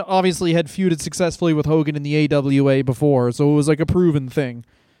 Heenan obviously had feuded successfully with Hogan in the AWA before, so it was like a proven thing.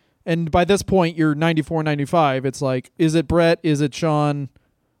 And by this point, you're 94, 95. It's like, is it Brett? Is it Sean?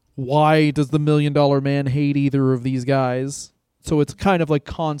 Why does the $1 Million Man hate either of these guys? So it's kind of like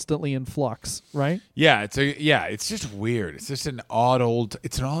constantly in flux, right? Yeah, it's just weird. It's just an odd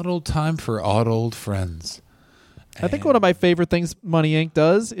old time for odd old friends. I think one of my favorite things Money Inc.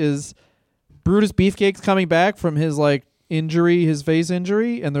 does is Brutus Beefcake's coming back from his like injury, his face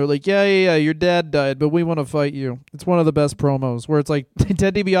injury, and they're like, yeah, your dad died, but we want to fight you. It's one of the best promos where it's like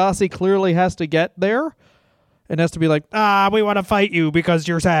Ted DiBiase clearly has to get there and has to be like, we want to fight you because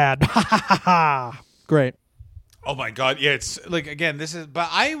you're sad. Great. Oh my God. Yeah, it's like, again, but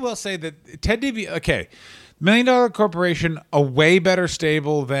I will say that Ted DiBiase, okay, $1 Million Corporation, a way better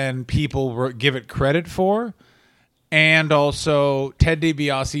stable than people give it credit for. And also Ted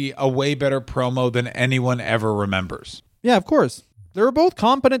DiBiase, a way better promo than anyone ever remembers. Yeah, of course. They were both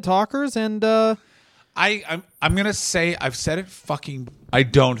competent talkers, and I'm gonna say I've said it. I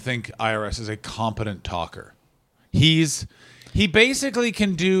don't think IRS is a competent talker. He basically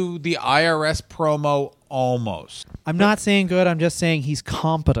can do the IRS promo almost. I'm not saying good. I'm just saying he's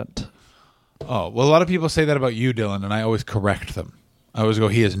competent. Oh well, a lot of people say that about you, Dylan, and I always correct them. I always go,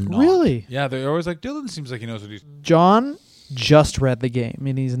 he is not. Really? Yeah, they're always like, Dylan seems like he knows what he's. John just read the game,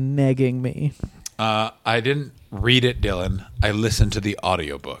 and he's negging me. I didn't read it, Dylan. I listened to the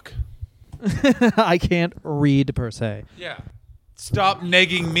audiobook. I can't read, per se. Yeah. Stop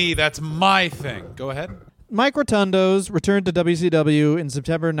negging me. That's my thing. Go ahead. Mike Rotundo's returned to WCW in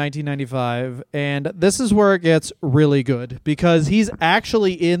September 1995, and this is where it gets really good, because he's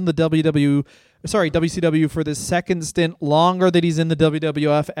actually in the WCW for the second stint longer than he's in the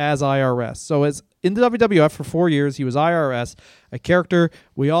WWF as IRS. So as in the WWF for 4 years, he was IRS, a character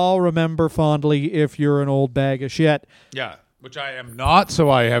we all remember fondly if you're an old bag of shit. Yeah, which I am not, so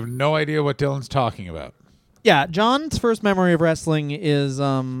I have no idea what Dylan's talking about. Yeah, John's first memory of wrestling is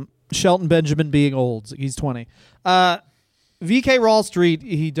Shelton Benjamin being old. He's 20. VK Wall Street,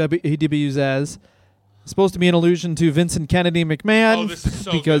 he debuts as. Supposed to be an allusion to Vincent Kennedy McMahon, this is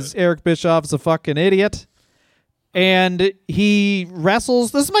so because good. Eric Bischoff's a fucking idiot. And he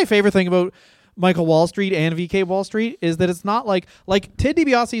wrestles. This is my favorite thing about Michael Wall Street and VK Wall Street is that it's not like Ted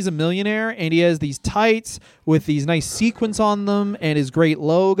DiBiase is a millionaire and he has these tights with these nice sequins on them and his great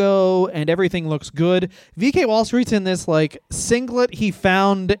logo and everything looks good. VK Wall Street's in this like singlet he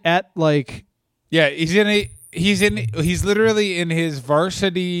found at like he's literally in his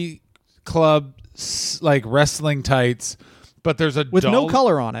varsity club like wrestling tights. But there's with no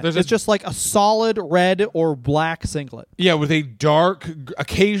color on it. It's just like a solid red or black singlet. Yeah, with a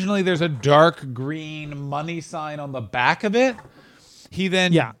occasionally there's a dark green money sign on the back of it. He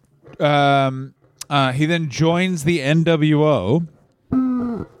then he then joins the NWO.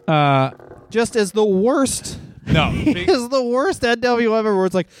 Just as the worst. No, is the worst NWO ever. Where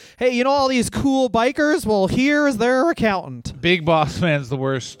it's like, hey, you know all these cool bikers? Well, here's their accountant. Big Boss Man's the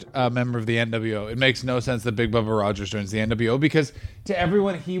worst member of the NWO. It makes no sense that Big Bubba Rogers joins the NWO because to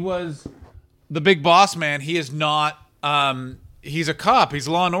everyone he was the Big Boss Man. He is not. He's a cop. He's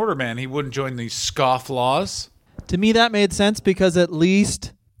a law and order man. He wouldn't join these scoff laws. To me, that made sense because at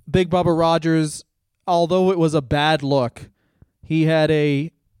least Big Bubba Rogers, although it was a bad look, he had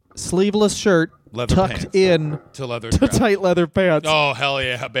a sleeveless shirt. Leather tucked pants, in to tight leather pants. Oh, hell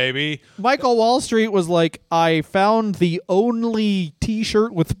yeah, baby. Michael Wall Street was like, I found the only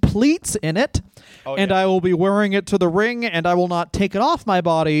T-shirt with pleats in it, and I will be wearing it to the ring, and I will not take it off my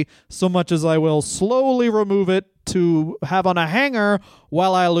body so much as I will slowly remove it to have on a hanger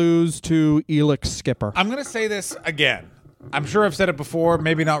while I lose to Elix Skipper. I'm going to say this again. I'm sure I've said it before,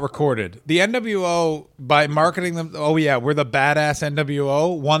 maybe not recorded. The NWO, by marketing them, oh yeah, we're the badass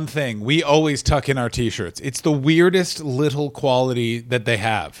NWO. One thing, we always tuck in our T-shirts. It's the weirdest little quality that they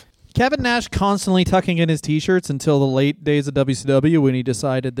have. Kevin Nash constantly tucking in his T-shirts until the late days of WCW when he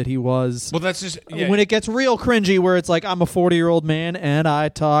decided that he was... Well, that's just... Yeah. When it gets real cringy where it's like, I'm a 40-year-old man and I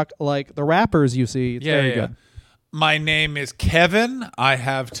talk like the rappers you see. It's very good. My name is Kevin. I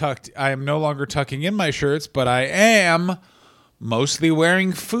am no longer tucking in my shirts, but I am mostly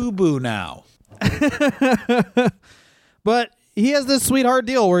wearing FUBU now. But he has this sweetheart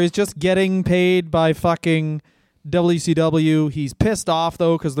deal where he's just getting paid by fucking WCW. He's pissed off,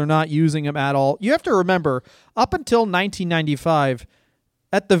 though, because they're not using him at all. You have to remember, up until 1995,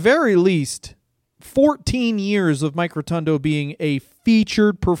 at the very least, 14 years of Mike Rotundo being a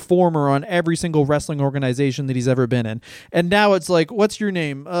featured performer on every single wrestling organization that he's ever been in. And now it's like, what's your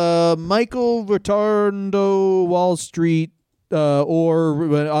name? Michael Rotundo Wall Street, or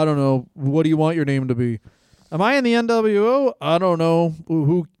I don't know. What do you want your name to be? Am I in the NWO? I don't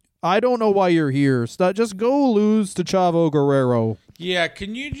know. I don't know why you're here. Just go lose to Chavo Guerrero. Yeah,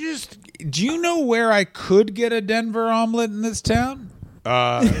 do you know where I could get a Denver omelet in this town?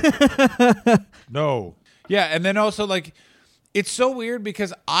 No. Yeah, and then also, like, it's so weird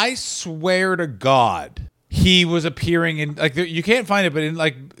because I swear to God he was appearing in, like, you can't find it, but in,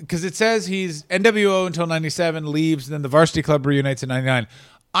 like, because it says he's NWO until 97, leaves, and then the Varsity Club reunites in 99.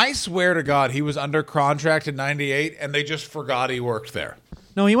 I swear to God he was under contract in 98, and they just forgot he worked there.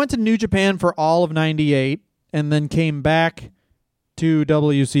 No, he went to New Japan for all of 98, and then came back to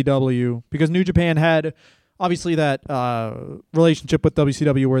WCW, because New Japan had, obviously, that relationship with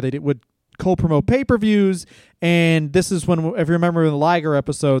WCW where they would co-promote pay-per-views, and this is when, if you remember in the Liger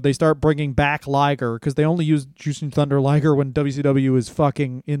episode, they start bringing back Liger, because they only use Jushin Thunder Liger when WCW is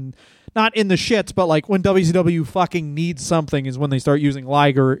fucking in, not in the shits, but like when WCW fucking needs something is when they start using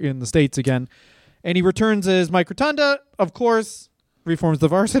Liger in the States again. And he returns as Mike Rotunda, of course, reforms the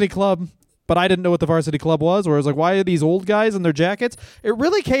Varsity Club, but I didn't know what the Varsity Club was, where I was like, why are these old guys in their jackets? It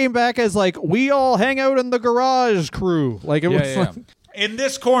really came back as like, we all hang out in the garage crew. Like, it was like... In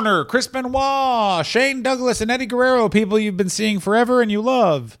this corner, Chris Benoit, Shane Douglas, and Eddie Guerrero, people you've been seeing forever and you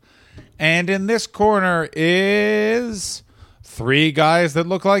love. And in this corner is three guys that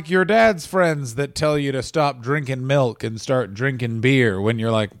look like your dad's friends that tell you to stop drinking milk and start drinking beer when you're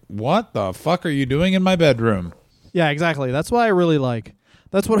like, what the fuck are you doing in my bedroom? Yeah, exactly. That's what I really like.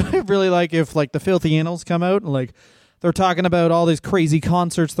 That's what I really like if, like, the Filthy Animals come out and, like, they're talking about all these crazy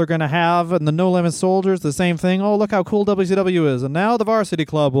concerts they're going to have, and the No Limit Soldiers, the same thing. Oh, look how cool WCW is. And now the Varsity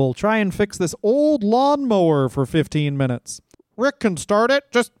Club will try and fix this old lawnmower for 15 minutes. Rick can start it.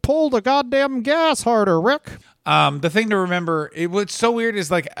 Just pull the goddamn gas harder, Rick. The thing to remember, what's so weird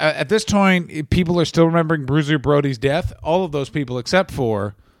is, like, at this point, people are still remembering Bruiser Brody's death. All of those people except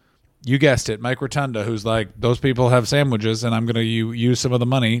for... You guessed it, Mike Rotunda, who's like, those people have sandwiches, and I'm going to use some of the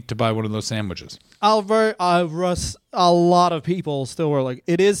money to buy one of those sandwiches. A lot of people still were like,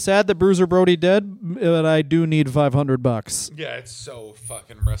 it is sad that Bruiser Brody dead, but I do need $500. Yeah, it's so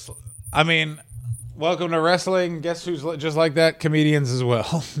fucking wrestling. I mean, welcome to wrestling. Guess who's just like that? Comedians as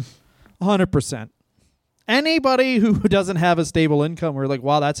well. 100%. anybody who doesn't have a stable income, we're like,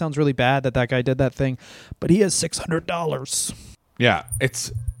 wow, that sounds really bad that guy did that thing. But he has $600. Yeah,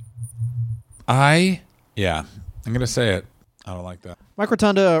 I'm going to say it. I don't like that. Mike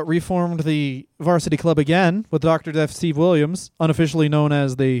Rotunda reformed the varsity club again with Dr. Death Steve Williams, unofficially known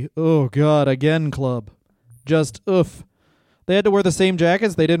as the Oh God Again Club. Just oof. They had to wear the same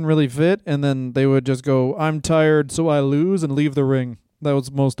jackets. They didn't really fit, and then they would just go, I'm tired, so I lose, and leave the ring. That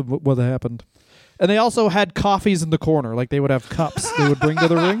was most of what happened. And they also had coffees in the corner. Like, they would have cups they would bring to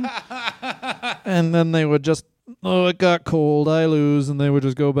the ring. And then they would just, oh, it got cold, I lose, and they would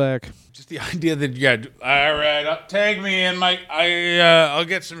just go back. Just the idea that, all right, tag me in, Mike. I'll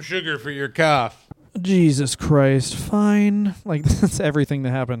get some sugar for your cough. Jesus Christ, fine. Like, that's everything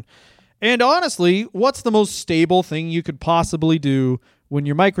that happened. And honestly, what's the most stable thing you could possibly do when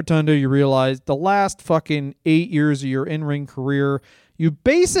you're Mike Rotunda? You realize the last fucking 8 years of your in-ring career, you've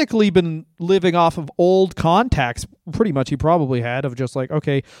basically been living off of old contacts, pretty much he probably had, of just like,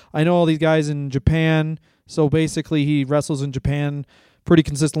 okay, I know all these guys in Japan, so basically he wrestles in Japan pretty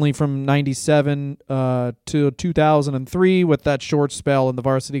consistently from 97 to 2003 with that short spell in the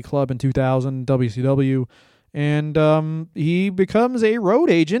Varsity Club in 2000, WCW. And he becomes a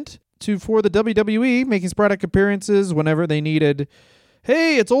road agent for the WWE, making sporadic appearances whenever they needed.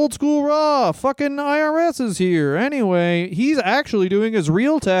 Hey, it's old school Raw. Fucking IRS is here. Anyway, he's actually doing his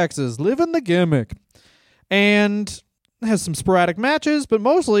real taxes, living the gimmick. And has some sporadic matches, but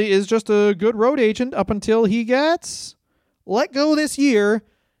mostly is just a good road agent up until he gets let go this year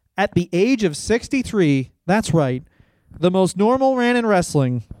at the age of 63. That's right. The most normal man in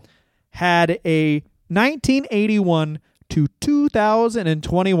wrestling had a 1981 to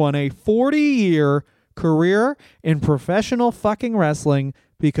 2021, a 40-year career in professional fucking wrestling,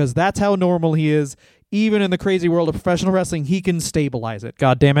 because that's how normal he is. Even in the crazy world of professional wrestling, he can stabilize it.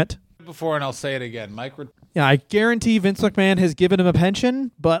 God damn it. Before, and I'll say it again. Yeah, I guarantee Vince McMahon has given him a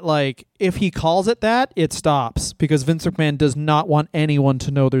pension, but like if he calls it that, it stops, because Vince McMahon does not want anyone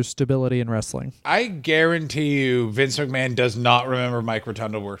to know there's stability in wrestling. I guarantee you Vince McMahon does not remember Mike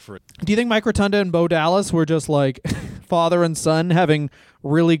Rotunda worked for it. Do you think Mike Rotunda and Bo Dallas were just like father and son having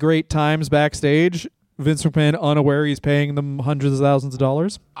really great times backstage? Vince McMahon unaware he's paying them hundreds of thousands of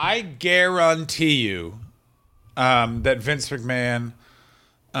dollars? I guarantee you that Vince McMahon...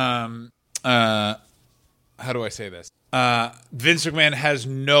 how do I say this? Vince McMahon has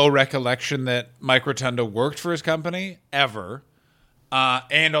no recollection that Mike Rotunda worked for his company ever,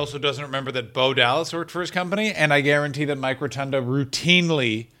 and also doesn't remember that Bo Dallas worked for his company. And I guarantee that Mike Rotunda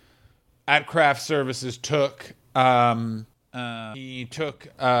routinely at craft services took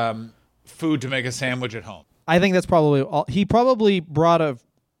food to make a sandwich at home. I think that's probably all. He probably brought a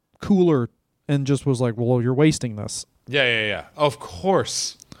cooler and just was like, well, you're wasting this. Yeah. Of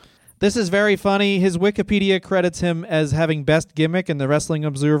course. This is very funny. His Wikipedia credits him as having best gimmick in the Wrestling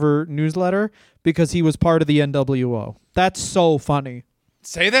Observer newsletter because he was part of the NWO. That's so funny.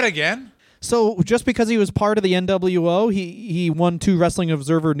 Say that again? So just because he was part of the NWO, he won 2 Wrestling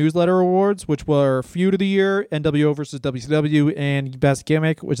Observer newsletter awards, which were Feud of the Year, NWO versus WCW, and Best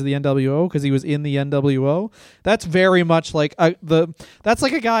Gimmick, which is the NWO, because he was in the NWO. That's very much like that's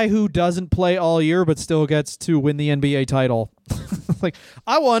like a guy who doesn't play all year but still gets to win the NBA title. Like,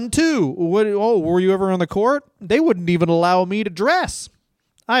 I won 2. Were you ever on the court? They wouldn't even allow me to dress.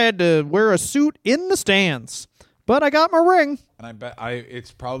 I had to wear a suit in the stands. But I got my ring. And I bet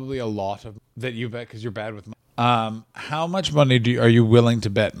it's probably a lot of that you bet because you're bad with money. How much money are you willing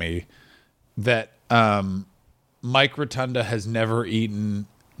to bet me that Mike Rotunda has never eaten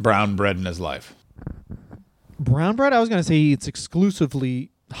brown bread in his life? Brown bread? I was going to say it's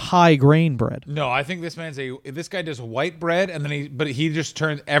exclusively high grain bread. No, I think this guy does white bread, and then he just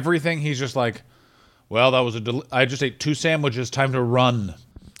turns everything. He's just like, well, that was I just ate 2 sandwiches. Time to run.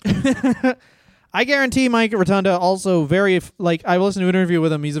 I guarantee Mike Rotunda also I listened to an interview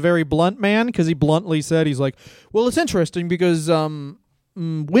with him. He's a very blunt man because he bluntly said, he's like, well, it's interesting because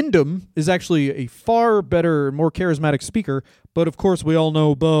Wyndham is actually a far better, more charismatic speaker. But of course, we all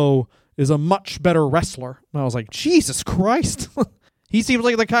know Bo is a much better wrestler. And I was like, Jesus Christ. He seems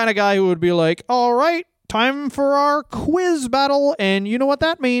like the kind of guy who would be like, all right, time for our quiz battle. And you know what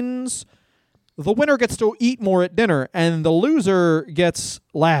that means? The winner gets to eat more at dinner and the loser gets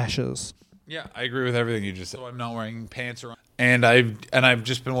lashes. Yeah, I agree with everything you just said. So I'm not wearing pants and I've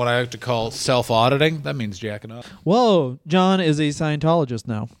just been what I like to call self-auditing. That means jacking up. Whoa, John is a Scientologist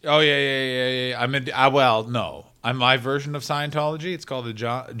now. Oh yeah. I'm my version of Scientology. It's called the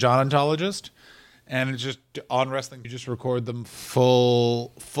John-ontologist, and it's just on wrestling. You just record them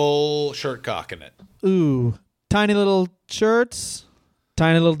full shirt cock in it. Ooh, tiny little shirts,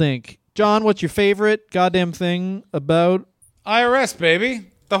 tiny little dink. John, what's your favorite goddamn thing about IRS,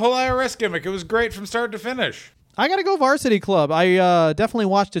 baby. The whole IRS gimmick. It was great from start to finish. I gotta go Varsity Club. I definitely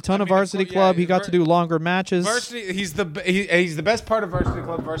watched a ton of Varsity Club. He got to do longer matches. Varsity, he's the best part of Varsity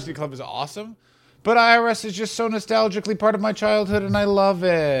Club. Varsity Club is awesome, but IRS is just so nostalgically part of my childhood, and I love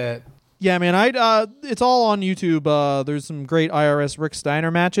it. Yeah, man. It's all on YouTube. There's some great IRS Rick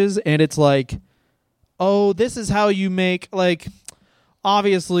Steiner matches, and it's like, oh, this is how you make like.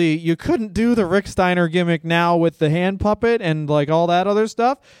 Obviously, you couldn't do the Rick Steiner gimmick now with the hand puppet and like all that other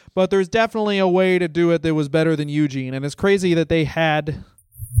stuff, but there's definitely a way to do it that was better than Eugene, and it's crazy that they had...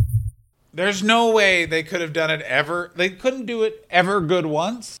 There's no way they could have done it ever. They couldn't do it ever good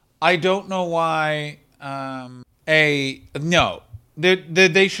once. I don't know why. No.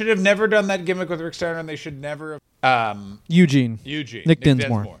 They should have never done that gimmick with Rick Steiner, and they should never have... Eugene. Nick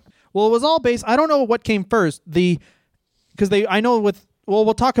Dinsmore. Well, it was all based... I don't know what came first.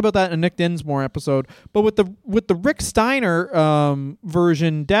 We'll talk about that in a Nick Dinsmore episode. But with the Rick Steiner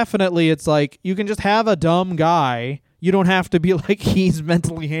version, definitely it's like you can just have a dumb guy. You don't have to be like he's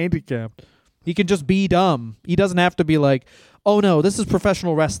mentally handicapped. He can just be dumb. He doesn't have to be like, oh no, this is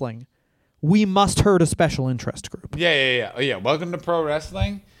professional wrestling. We must hurt a special interest group. Yeah. Welcome to pro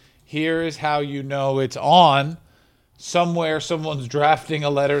wrestling. Here is how you know it's on. Somewhere someone's drafting a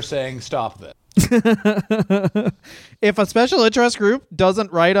letter saying stop this. If a special interest group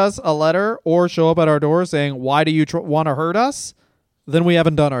doesn't write us a letter or show up at our door saying, why do you want to hurt us? Then we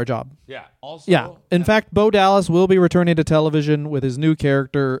haven't done our job. Yeah. In fact, Bo Dallas will be returning to television with his new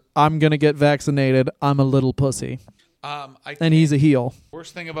character. I'm going to get vaccinated. I'm a little pussy. And he's a heel.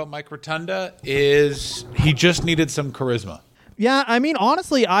 Worst thing about Mike Rotunda is he just needed some charisma. Yeah, I mean,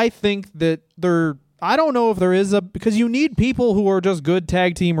 honestly, I think that I don't know if there is because you need people who are just good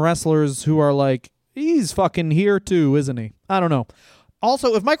tag team wrestlers who are like, he's fucking here too, isn't he? I don't know.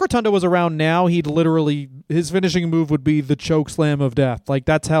 Also, if Mike Rotunda was around now, his finishing move would be the choke slam of death. Like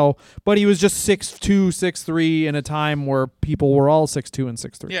that's how, but he was just 6'2", 6'3" in a time where people were all 6'2" and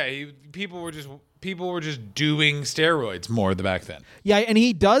 6'3". Yeah, people were just doing steroids more back then. Yeah, and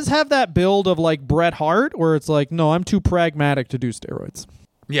he does have that build of like Bret Hart where it's like, no, I'm too pragmatic to do steroids.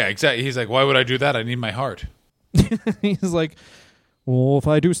 Yeah, exactly. He's like, why would I do that? I need my heart. He's like, well, if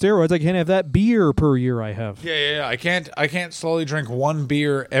I do steroids, I can't have that beer per year I have. Yeah. I can't slowly drink one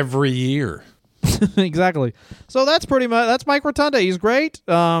beer every year. Exactly. So that's Mike Rotunda. He's great.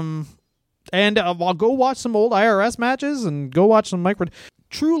 And I'll go watch some old IRS matches and go watch some Mike Rotunda.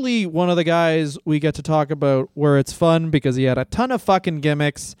 Truly one of the guys we get to talk about where it's fun because he had a ton of fucking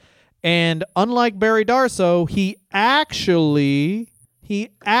gimmicks. And unlike Barry Darsow, he actually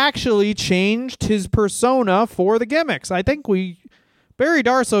changed his persona for the gimmicks. I think Barry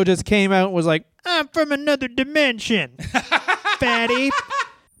Darsow just came out and was like, I'm from another dimension, fatty.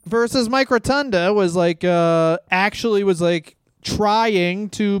 Versus Mike Rotunda was like, trying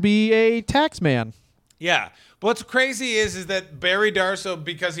to be a tax man. Yeah. What's crazy is that Barry Darsow,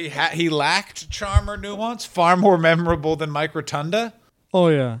 because he lacked charm or nuance, far more memorable than Mike Rotunda. Oh,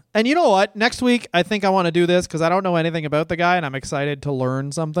 yeah. And you know what? Next week, I think I want to do this because I don't know anything about the guy, and I'm excited to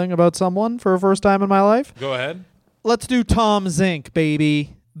learn something about someone for the first time in my life. Go ahead. Let's do Tom Zink,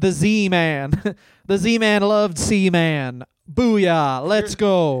 baby. The Z-Man. The Z-Man loved C-Man. Booyah. Let's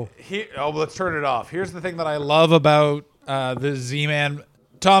go. Let's turn it off. Here's the thing that I love about the Z-Man.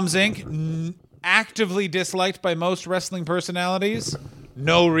 Tom Zink, actively disliked by most wrestling personalities.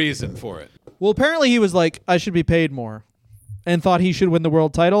 No reason for it. Well, apparently he was like, I should be paid more. And thought he should win the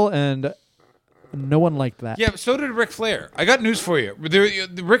world title, and no one liked that. Yeah, so did Ric Flair. I got news for you.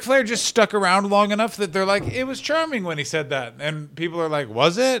 Ric Flair just stuck around long enough that they're like, it was charming when he said that. And people are like,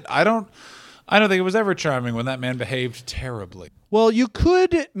 was it? I don't think it was ever charming when that man behaved terribly. Well, you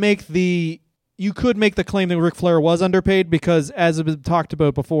could make the claim that Ric Flair was underpaid because, as has been talked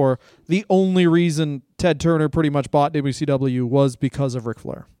about before, the only reason Ted Turner pretty much bought WCW was because of Ric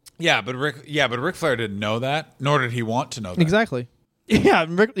Flair. Yeah, but Ric Flair didn't know that, nor did he want to know that. Exactly. Yeah,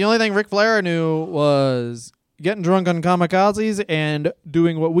 the only thing Ric Flair knew was getting drunk on kamikazes and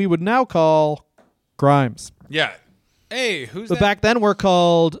doing what we would now call crimes. Yeah. Hey, who's but that? Back then we're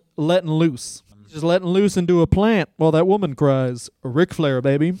called letting loose. Just letting loose into a plant while that woman cries. Ric Flair,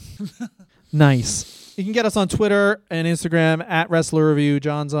 baby. Nice. You can get us on Twitter and Instagram at Wrestler Review.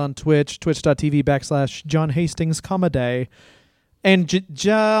 John's on Twitch, twitch.tv/John Hastings Comedy. And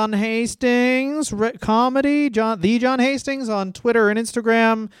John Hastings Comedy, the John Hastings on Twitter and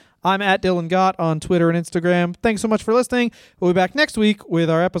Instagram. I'm at Dylan Gott on Twitter and Instagram. Thanks so much for listening. We'll be back next week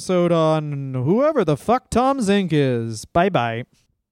with our episode on whoever the fuck Tom Zink is. Bye-bye.